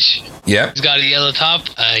of Rage. Yep. He's got a yellow top.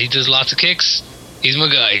 He does lots of kicks. He's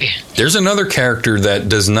my guy. There's another character that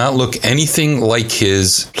does not look anything like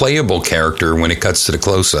his playable character when it cuts to the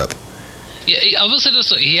close-up. Yeah, I will say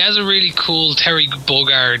this: he has a really cool Terry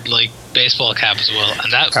Bogard like baseball cap as well,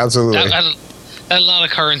 and that Absolutely. that had a lot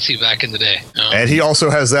of currency back in the day. And he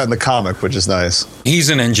also has that in the comic, which is nice. He's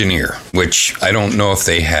an engineer, which I don't know if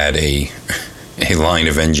they had a line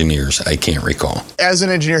of engineers. I can't recall. As an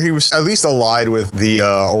engineer, he was at least allied with the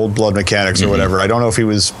old blood mechanics or whatever. I don't know if he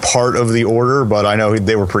was part of the order, but I know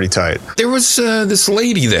they were pretty tight. There was this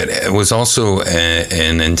lady that was also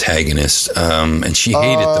an antagonist, and she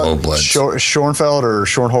hated the old bloods. Schoenfeld or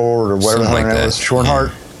Schornhold or whatever Something her name like was. that. Schornhart.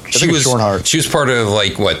 Yeah. I think it's Schornhart. She was part of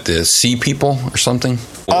the Sea People or something.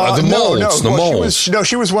 The moles.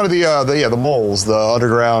 She was one of the moles, the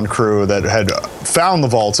underground crew that had found the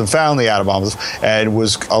vaults and found the atom bombs and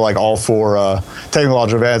was all for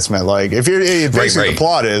technological advancement. Like basically the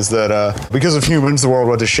plot is that because of humans, the world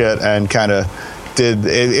went to shit and kind of.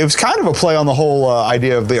 It was kind of a play on the whole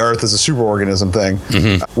idea of the Earth as a superorganism thing,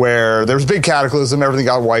 where there was a big cataclysm, everything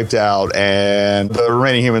got wiped out, and the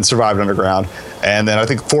remaining humans survived underground. And then I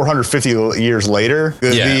think 450 years later,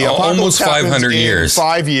 the almost 500 years.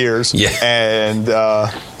 5 years. Yeah. And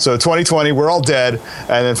so 2020, we're all dead.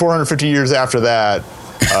 And then 450 years after that,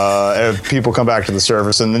 people come back to the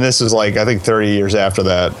surface. And then this is I think 30 years after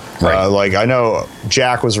that. Right. I know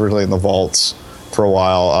Jack was originally in the vaults for a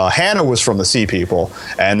while. Hannah was from the Sea People,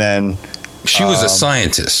 and then she was a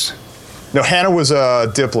scientist. No, Hannah was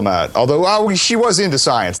a diplomat. Although she was into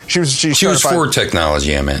science. She was for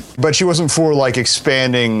technology. I meant, but she wasn't for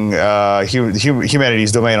expanding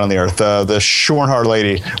humanity's domain on the Earth. The Schornhart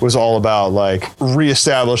lady was all about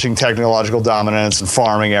reestablishing technological dominance and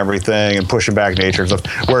farming everything and pushing back nature and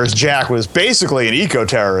stuff. Whereas Jack was basically an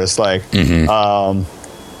eco-terrorist.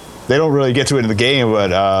 They don't really get to it in the game, but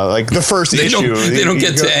the first issue... They don't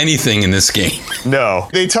get to anything in this game. No.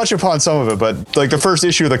 They touch upon some of it, but the first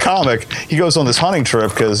issue of the comic, he goes on this hunting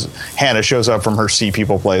trip because Hannah shows up from her Sea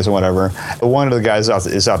People place or whatever. One of the guys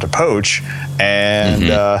is out to poach, and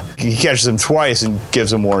he catches him twice and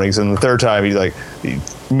gives him warnings, and the third time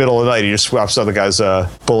middle of the night, he just swaps out the guy's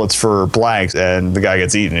bullets for blanks, and the guy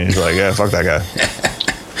gets eaten, and he's like, yeah, fuck that guy.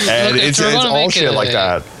 And it's all shit like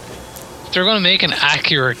that. If they're going to make an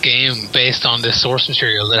accurate game based on this source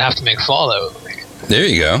material, they'd have to make Fallout. There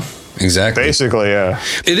you go. Exactly. Basically, yeah.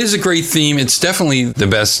 It is a great theme. It's definitely the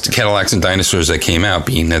best Cadillacs and Dinosaurs that came out,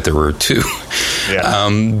 being that there were two. Yeah.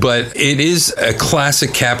 But it is a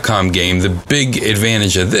classic Capcom game. The big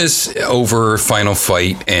advantage of this over Final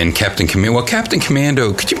Fight and Captain Commando. Well, Captain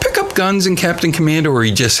Commando, could you pick up up guns in Captain Commando, or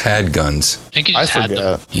he just had guns? I think you just had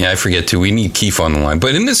them. Yeah, I forget too. We need Keith on the line.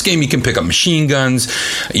 But in this game, you can pick up machine guns.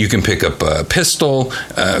 You can pick up a pistol.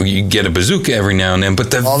 You get a bazooka every now and then.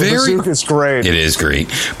 But the bazooka's great. It is great.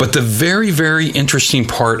 But the very, very interesting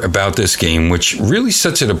part about this game, which really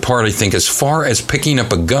sets it apart, I think, as far as picking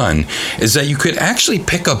up a gun, is that you could actually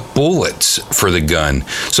pick up bullets for the gun.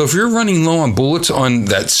 So if you're running low on bullets on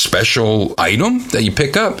that special item that you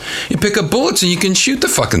pick up bullets and you can shoot the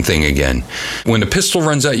fucking thing again. When the pistol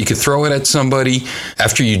runs out, you could throw it at somebody.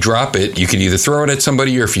 After you drop it, you could either throw it at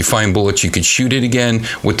somebody, or if you find bullets, you could shoot it again.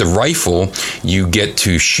 With the rifle, you get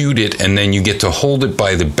to shoot it, and then you get to hold it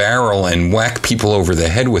by the barrel and whack people over the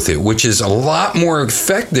head with it, which is a lot more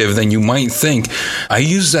effective than you might think. I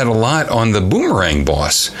use that a lot on the boomerang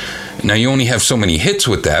boss. Now, you only have so many hits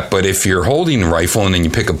with that, but if you're holding the rifle and then you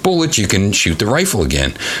pick up bullets, you can shoot the rifle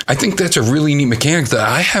again. I think that's a really neat mechanic that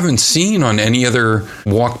I haven't seen on any other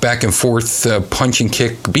walk back and forth punch and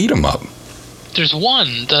kick beat 'em up. There's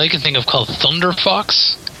one that I can think of called Thunder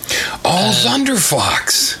Fox. Oh, Thunder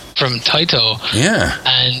Fox. From Taito. Yeah.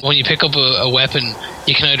 And when you pick up a weapon,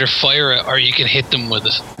 you can either fire it or you can hit them with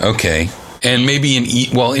it. Okay. And maybe in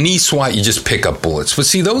E-SWAT, you just pick up bullets. But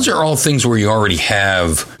see, those are all things where you already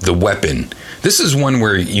have the weapon. This is one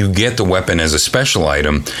where you get the weapon as a special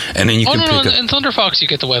item, and then you can pick up... In Thunder Fox, you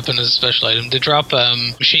get the weapon as a special item. They drop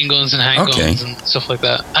machine guns and handguns and stuff like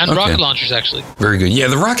that. And rocket launchers, actually. Very good. Yeah,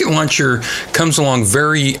 the rocket launcher comes along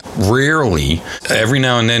very rarely. Every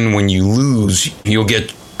now and then when you lose, you'll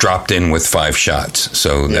get dropped in with 5 shots,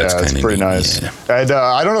 so that's kind of pretty nice. Yeah. And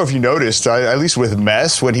I don't know if you noticed, at least with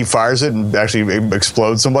Mess, when he fires it and actually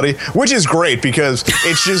explodes somebody, which is great because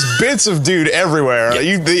it's just bits of dude everywhere.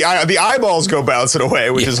 Yeah. The eyeballs go bouncing away,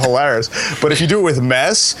 which is hilarious. But if you do it with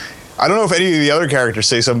Mess, I don't know if any of the other characters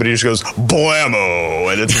say somebody just goes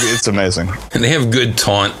blammo, and it's amazing. And they have good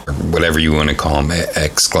taunt, or whatever you want to call them,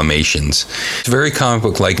 exclamations. It's very comic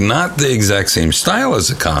book like, not the exact same style as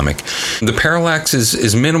a comic. The parallax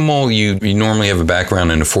is minimal. You normally have a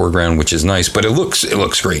background and a foreground, which is nice, but it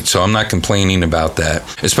looks great. So I'm not complaining about that,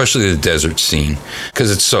 especially the desert scene, because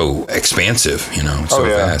it's so expansive, it's so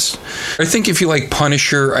vast. I think if you like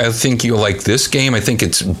Punisher, I think you'll like this game. I think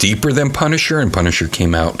it's deeper than Punisher, and Punisher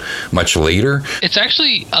came out much later. It's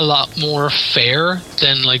actually a lot more fair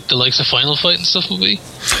than like the likes of Final Fight and stuff would be.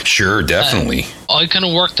 Sure, definitely. I kind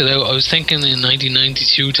of worked it out. I was thinking in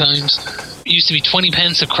 1992 times, it used to be 20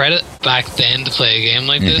 pence a credit back then to play a game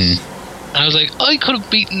like this. And I was like, I could have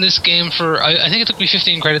beaten this game for, I think it took me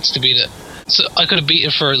 15 credits to beat it. So I could have beat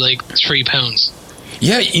it for like £3.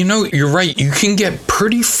 Yeah, you're right. You can get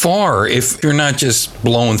pretty far if you're not just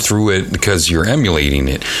blowing through it because you're emulating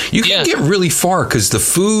it. You can get really far because the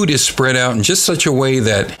food is spread out in just such a way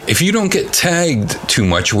that if you don't get tagged too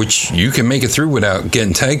much, which you can make it through without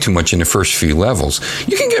getting tagged too much in the first few levels,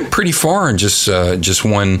 you can get pretty far in just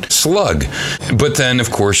one slug. But then, of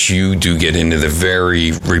course, you do get into the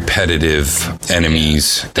very repetitive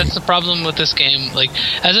enemies. That's the problem with this game. Like,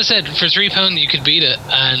 as I said, for £3 you could beat it,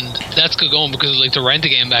 and that's good going because like the rent a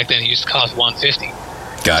game back then used to cost $150.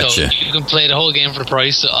 Gotcha. So you can play the whole game for the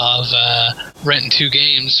price of renting 2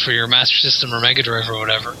 games for your Master System or Mega Drive or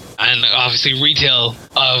whatever. And obviously retail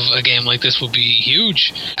of a game like this would be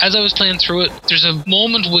huge. As I was playing through it, there's a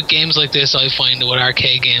moment with games like this, I find, with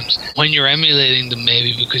arcade games, when you're emulating them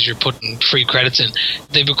maybe because you're putting free credits in,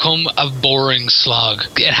 they become a boring slog.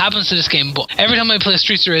 It happens to this game, but every time I play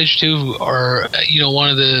Streets of Rage 2 or,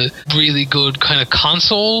 one of the really good kind of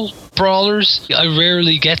console brawlers, I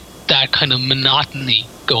rarely get that kind of monotony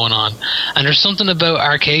going on. And there's something about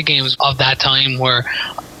arcade games of that time where,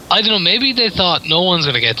 I don't know, maybe they thought no one's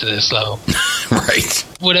going to get to this level. Right.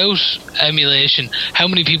 Without emulation, how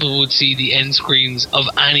many people would see the end screens of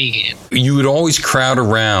any game? You would always crowd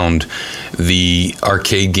around the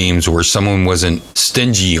arcade games where someone wasn't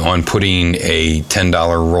stingy on putting a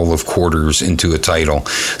 $10 roll of quarters into a title.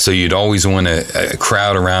 So you'd always want to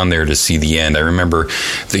crowd around there to see the end. I remember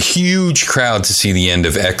the huge crowd to see the end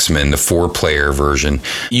of X-Men, the 4-player version.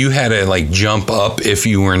 You had to jump up if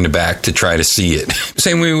you were in the back to try to see it.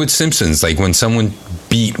 Same way with Simpsons. Like when someone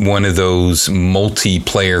beat one of those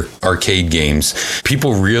multiplayer arcade games,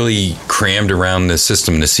 people really crammed around the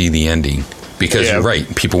system to see the ending because you're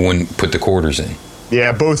right, people wouldn't put the quarters in.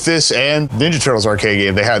 Yeah, both this and Ninja Turtles arcade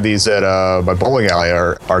game, they had these at my bowling alley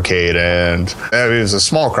arcade, and it was a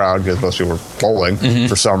small crowd because most people were bowling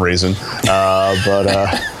for some reason.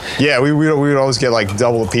 Yeah, we would always get like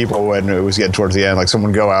double the people when it was getting towards the end. Like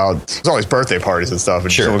someone would go out. There's always birthday parties and stuff,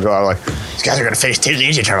 and someone would go out like, "These guys are gonna face two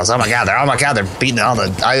Ninja Turtles! Oh my god, they're beating all the."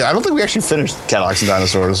 I don't think we actually finished Cadillacs and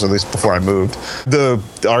Dinosaurs, at least before I moved. The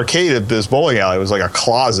arcade at this bowling alley was like a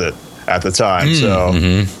closet at the time, so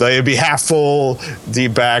it'd be half full,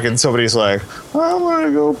 deep back, and somebody's like, "I want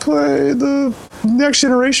to go play the next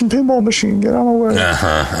generation pinball machine. Get out of my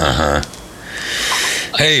way."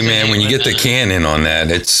 Hey, man, when you get the cannon on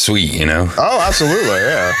that, it's sweet, you know? Oh, absolutely,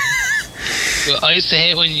 yeah. Well, I used to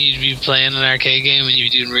hate when you'd be playing an arcade game and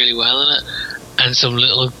you'd be doing really well in it, and some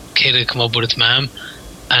little kid would come up with its mom,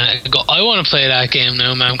 and I'd go, "I want to play that game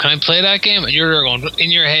now, ma'am. Can I play that game?" And you're going,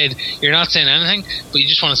 in your head, you're not saying anything, but you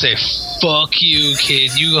just want to say, "Fuck you,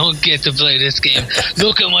 kid. You don't get to play this game.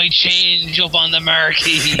 Look at my change up on the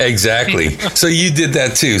marquee." Exactly. So you did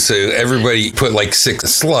that too. So everybody put like 6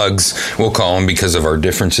 slugs, we'll call them because of our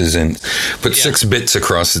differences, and put 6 bits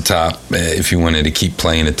across the top if you wanted to keep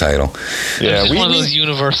playing a title. Yeah, it's one of those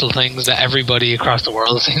universal things that everybody across the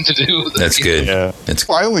world seems to do. That's good. Yeah.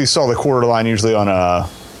 I only saw the quarter line usually on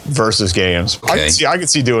versus games. Okay. I could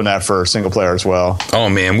see doing that for single player as well. Oh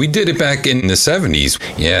man, we did it back in the 70s.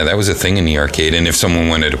 Yeah, that was a thing in the arcade. And if someone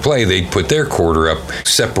wanted to play, they'd put their quarter up,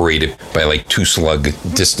 separated by like 2 slug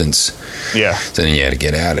distance. Yeah. So then you had to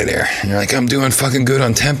get out of there. And you're like, I'm doing fucking good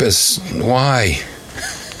on Tempest. Why?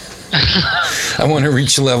 I want to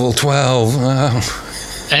reach level 12. Oh.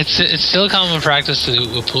 It's still common practice to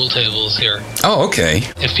do with pool tables here. Oh, okay.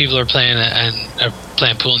 If people are playing it and are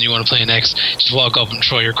playing pool and you want to play next, just walk up and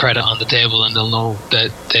throw your credit on the table, and they'll know that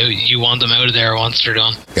you want them out of there once they're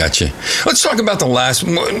done. Gotcha. Let's talk about the last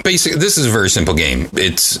one. Basically, this is a very simple game.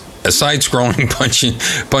 It's a side-scrolling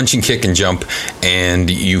punch and kick and jump, and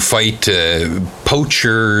you fight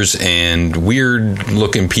poachers and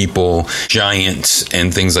weird-looking people, giants,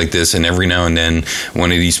 and things like this. And every now and then,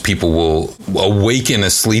 one of these people will awaken a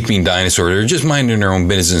sleeping dinosaur. They're just minding their own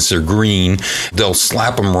business. They're green. They'll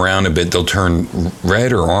slap them around a bit. They'll turn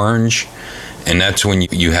red or orange. And that's when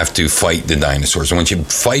you have to fight the dinosaurs. And once you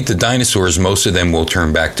fight the dinosaurs, most of them will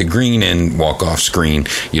turn back to green and walk off screen.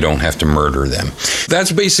 You don't have to murder them.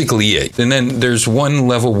 That's basically it. And then there's one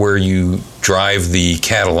level where you drive the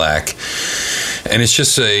Cadillac, and it's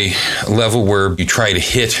just a level where you try to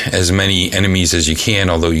hit as many enemies as you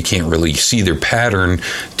can, although you can't really see their pattern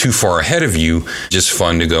too far ahead of you. Just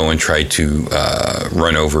fun to go and try to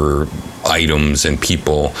run over items and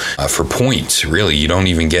people for points. Really, you don't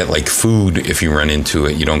even get like food if you run into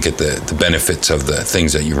it. You don't get the benefits of the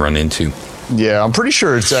things that you run into. Yeah, I'm pretty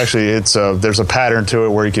sure there's a pattern to it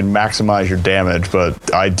where you can maximize your damage,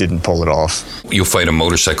 but I didn't pull it off. You'll fight a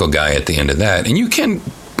motorcycle guy at the end of that, and you can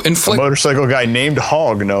inflict a motorcycle guy named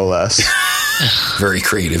Hog, no less. Very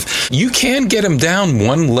creative. You can get him down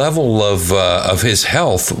one level of his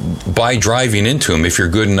health by driving into him if you're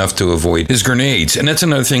good enough to avoid his grenades. And that's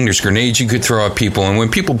another thing. There's grenades you could throw at people, and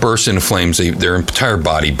when people burst into flames, their entire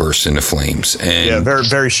body bursts into flames. And yeah, very,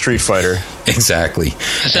 very Street Fighter. Exactly.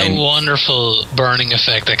 It's that wonderful burning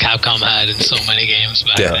effect that Capcom had in so many games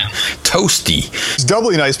back then. Toasty. It's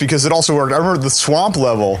doubly nice because it also worked. I remember the swamp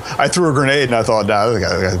level. I threw a grenade and I thought, nah,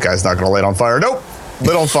 the guy's not going to light on fire. Nope.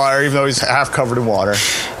 Lit on fire, even though he's half covered in water.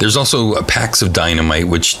 There's also packs of dynamite,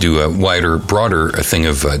 which do a wider, broader thing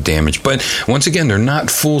of damage. But once again, they're not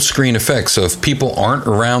full screen effects. So if people aren't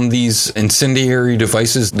around these incendiary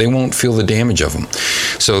devices, they won't feel the damage of them.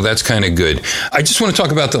 So that's kind of good. I just want to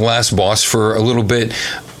talk about the last boss for a little bit.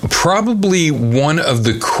 Probably one of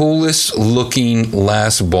the coolest looking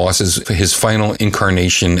last bosses, his final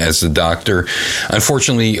incarnation as the Doctor.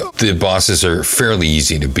 Unfortunately, the bosses are fairly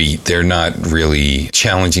easy to beat. They're not really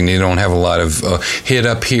challenging. They don't have a lot of hit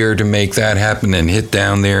up here to make that happen and hit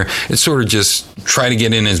down there. It's sort of just try to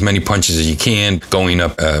get in as many punches as you can, going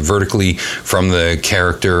up vertically from the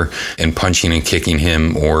character and punching and kicking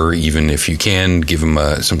him, or even if you can, give him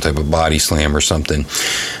some type of body slam or something.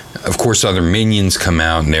 Of course, other minions come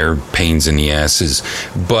out and they're pains in the asses,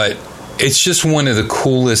 but it's just one of the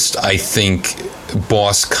coolest, I think,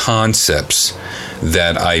 boss concepts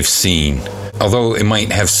that I've seen. Although it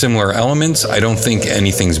might have similar elements, I don't think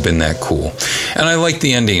anything's been that cool. And I like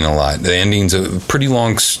the ending a lot. The ending's a pretty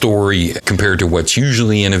long story compared to what's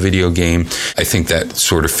usually in a video game. I think that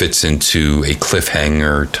sort of fits into a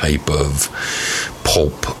cliffhanger type of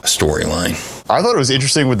pulp storyline. I thought it was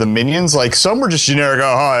interesting with the minions. Like, some were just generic,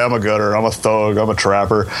 oh, hi, I'm a gutter, I'm a thug, I'm a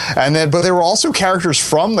trapper. But there were also characters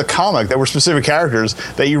from the comic that were specific characters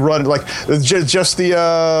that you run, like, just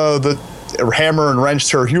the Hammer and Wrench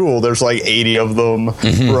Terhule, there's like 80 of them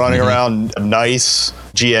running around. Nice,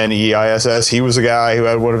 Gniss. He was a guy who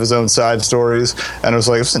had one of his own side stories, and it was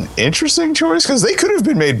like, it's an interesting choice because they could have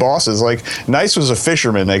been made bosses. Like Nice was a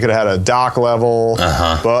fisherman; they could have had a dock level,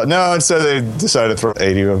 but no. Instead, they decided to throw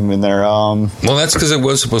 80 of them in there. Well, that's because it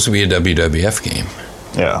was supposed to be a WWF game.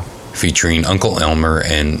 Yeah, featuring Uncle Elmer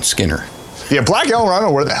and Skinner. Yeah, Black Elmer. I don't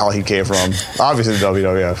know where the hell he came from. Obviously, the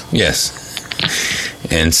WWF. Yes.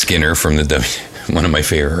 And Skinner from the one of my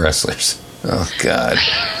favorite wrestlers. Oh, God.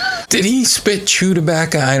 Did he spit chew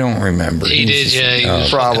tobacco? I don't remember. He did, yeah. He was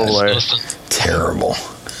probably. Terrible.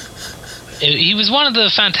 He was one of the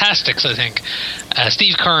Fantastics, I think.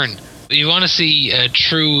 Steve Kern. You want to see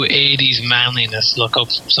true 80s manliness, look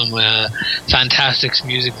up some Fantastics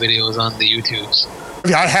music videos on the YouTubes.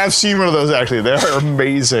 Yeah, I have seen one of those, actually. They're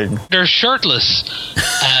amazing. They're shirtless,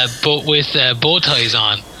 but with bow ties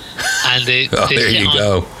on. And they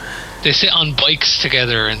sit on bikes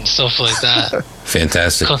together and stuff like that.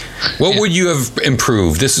 Fantastic. What would you have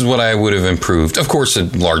improved? This is what I would have improved. Of course, a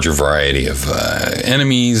larger variety of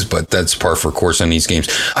enemies, but that's par for course on these games.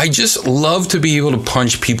 I just love to be able to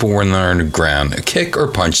punch people when they're on the ground, a kick or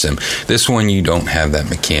punch them. This one, you don't have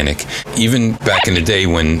that mechanic. Even back in the day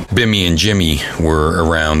when Bimmy and Jimmy were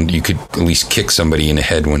around, you could at least kick somebody in the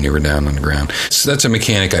head when they were down on the ground. So that's a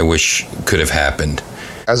mechanic I wish could have happened.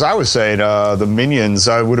 As I was saying, the minions,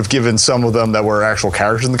 I would have given some of them that were actual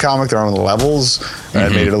characters in the comic their own levels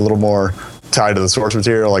and made it a little more tied to the source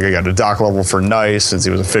material. Like I got a dock level for Nice since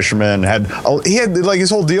he was a fisherman. He had like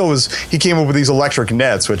his whole deal was he came up with these electric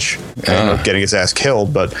nets, which ended up getting his ass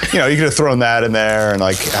killed. But you could have thrown that in there and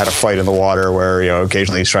like had a fight in the water where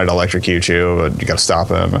occasionally he's trying to electrocute you, but you got to stop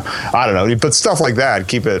him. I don't know, but stuff like that.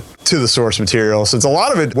 Keep it to the source material, since a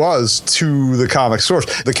lot of it was to the comic source.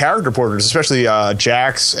 The character portraits, especially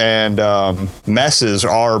Jax and Messes,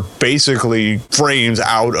 are basically frames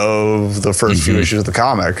out of the first few issues of the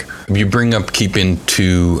comic. You bring up keeping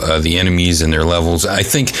to the enemies and their levels. I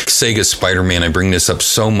think Sega Spider-Man, I bring this up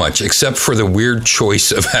so much, except for the weird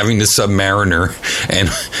choice of having the Submariner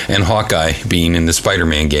and Hawkeye being in the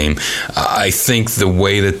Spider-Man game. I think the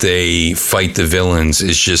way that they fight the villains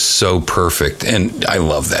is just so perfect, and I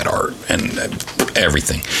love that art and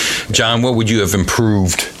everything. John, what would you have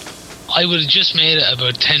improved? I would have just made it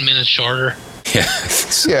about 10 minutes shorter. Yeah.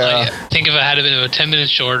 I think if it had been about 10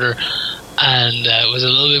 minutes shorter, and it was a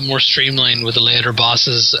little bit more streamlined with the later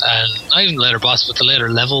bosses, and not even the later bosses, but the later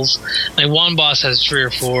levels. Like one boss has 3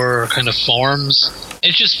 or 4 kind of forms.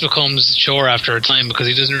 It just becomes a chore after a time because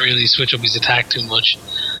he doesn't really switch up his attack too much.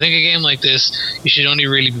 I think a game like this, you should only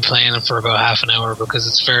really be playing it for about half an hour because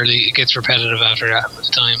it gets repetitive after that much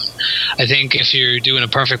time. I think if you're doing a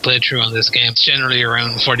perfect playthrough on this game, it's generally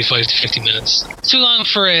around 45 to 50 minutes. It's too long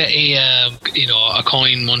for a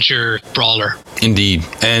coin muncher brawler. Indeed.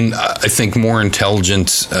 And I think more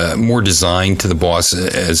intelligence, more design to the boss,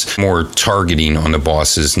 as more targeting on the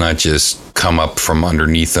bosses, not just come up from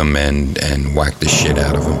underneath them and whack the shit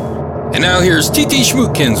out of them. And now here's TT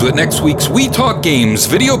Schmootkins with next week's We Talk Games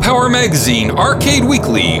Video Power Magazine Arcade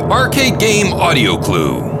Weekly Arcade Game Audio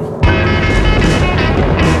Clue.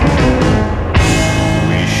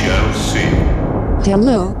 We shall see.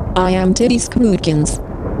 Hello, I am Titty Schmootkins.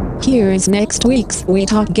 Here is next week's We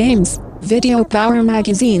Talk Games Video Power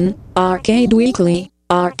Magazine Arcade Weekly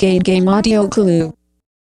Arcade Game Audio Clue.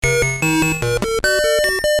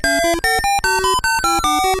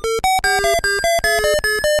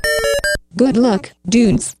 Good luck,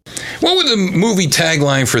 dudes. What would the movie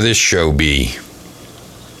tagline for this show be?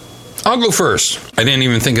 I'll go first. I didn't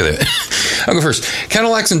even think of it. I'll go first.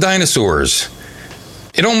 Cadillacs and dinosaurs.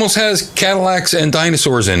 It almost has Cadillacs and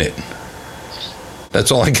dinosaurs in it.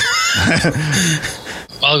 That's all I got.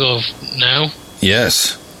 I'll go now.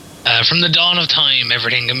 Yes. From the dawn of time,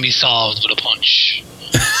 everything can be solved with a punch.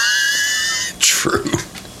 True.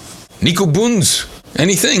 Nico Bunz.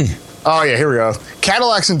 Anything? Oh, yeah, here we go.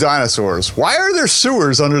 Cadillacs and dinosaurs. Why are there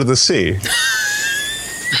sewers under the sea?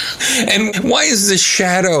 And why is the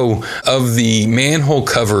shadow of the manhole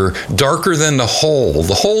cover darker than the hole?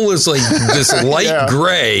 The hole is like this light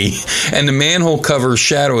gray, and the manhole cover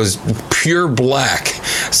shadow is pure black.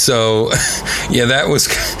 So, yeah, I was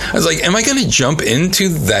like, am I going to jump into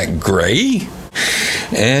that gray?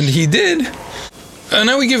 And he did.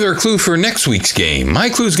 Now we give our clue for next week's game. My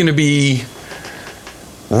clue is going to be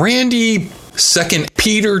Randy 2nd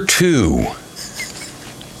Peter 2.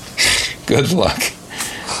 Good luck.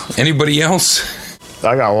 Anybody else?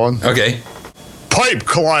 I got one. Okay. Pipe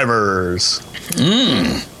climbers.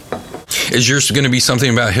 Is yours going to be something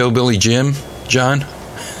about Hillbilly Jim, John?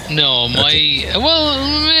 No, maybe.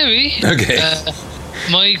 Okay.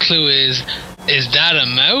 my clue is that a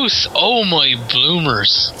mouse? Oh my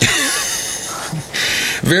bloomers.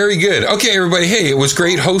 Very good. Okay, everybody. Hey, it was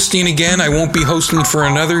great hosting again. I won't be hosting for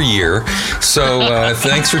another year. So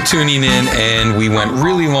thanks for tuning in. And we went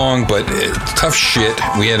really long, but tough shit.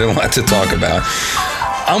 We had a lot to talk about.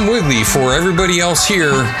 I'm Wiggly. For everybody else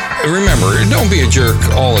here, remember, don't be a jerk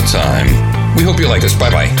all the time. We hope you like us.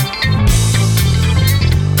 Bye-bye.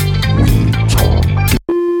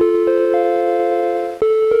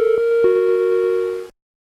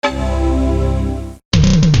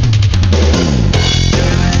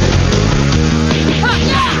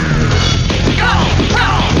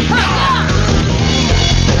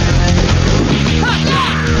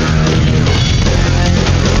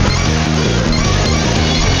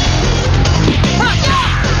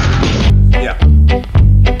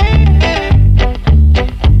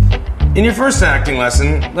 In your first acting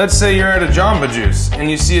lesson, let's say you're at a Jamba Juice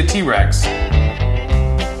and you see a T-Rex.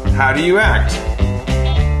 How do you act?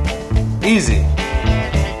 Easy.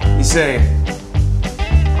 You say,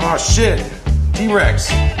 "Oh shit,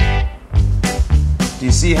 T-Rex." Do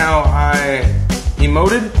you see how I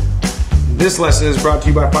emoted? This lesson is brought to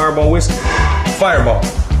you by Fireball Whiskey. Fireball.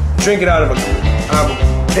 Drink it out of a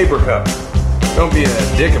paper cup. Don't be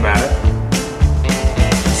a dick about it.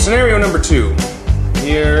 Scenario number 2.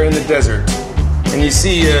 You're in the desert and you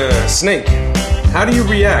see a snake. How do you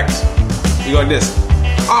react? You go like this.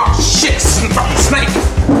 "Oh shit, fucking snake!"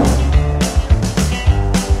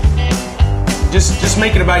 Just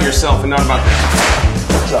make it about yourself and not about that.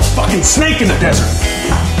 There's a fucking snake in the desert.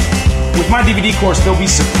 With my DVD course, there'll be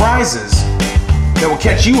surprises that will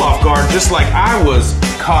catch you off guard, just like I was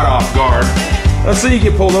caught off guard. Let's say you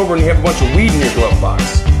get pulled over and you have a bunch of weed in your glove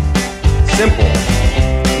box. Simple.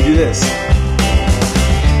 You do this.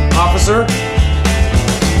 "Officer,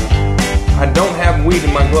 I don't have weed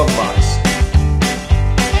in my glove box."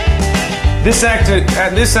 This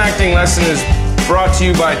acting lesson is brought to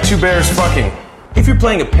you by Two Bears Fucking. If you're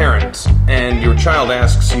playing a parent and your child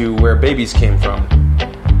asks you where babies came from,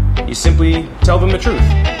 you simply tell them the truth.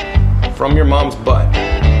 From your mom's butt.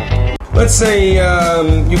 Let's say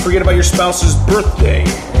you forget about your spouse's birthday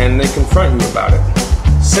and they confront you about it.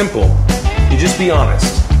 Simple. You just be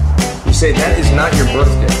honest. You say, "That is not your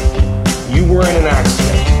birthday. You were in an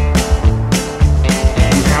accident.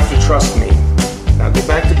 You have to trust me. Now go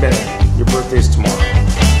back to bed. Your birthday's tomorrow."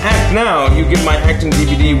 Act now. You get my acting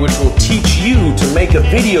DVD, which will teach you to make a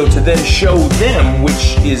video to then show them,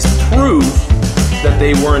 which is proof that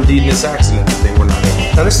they were indeed in this accident, that they were not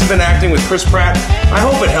in. Now this has been Acting with Chris Pratt. I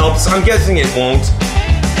hope it helps. I'm guessing it won't.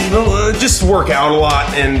 Just work out a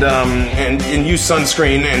lot and use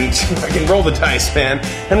sunscreen and fucking roll the dice, man.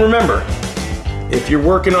 And remember, if you're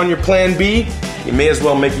working on your plan B, you may as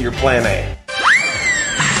well make it your plan A.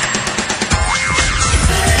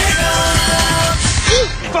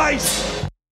 Vice!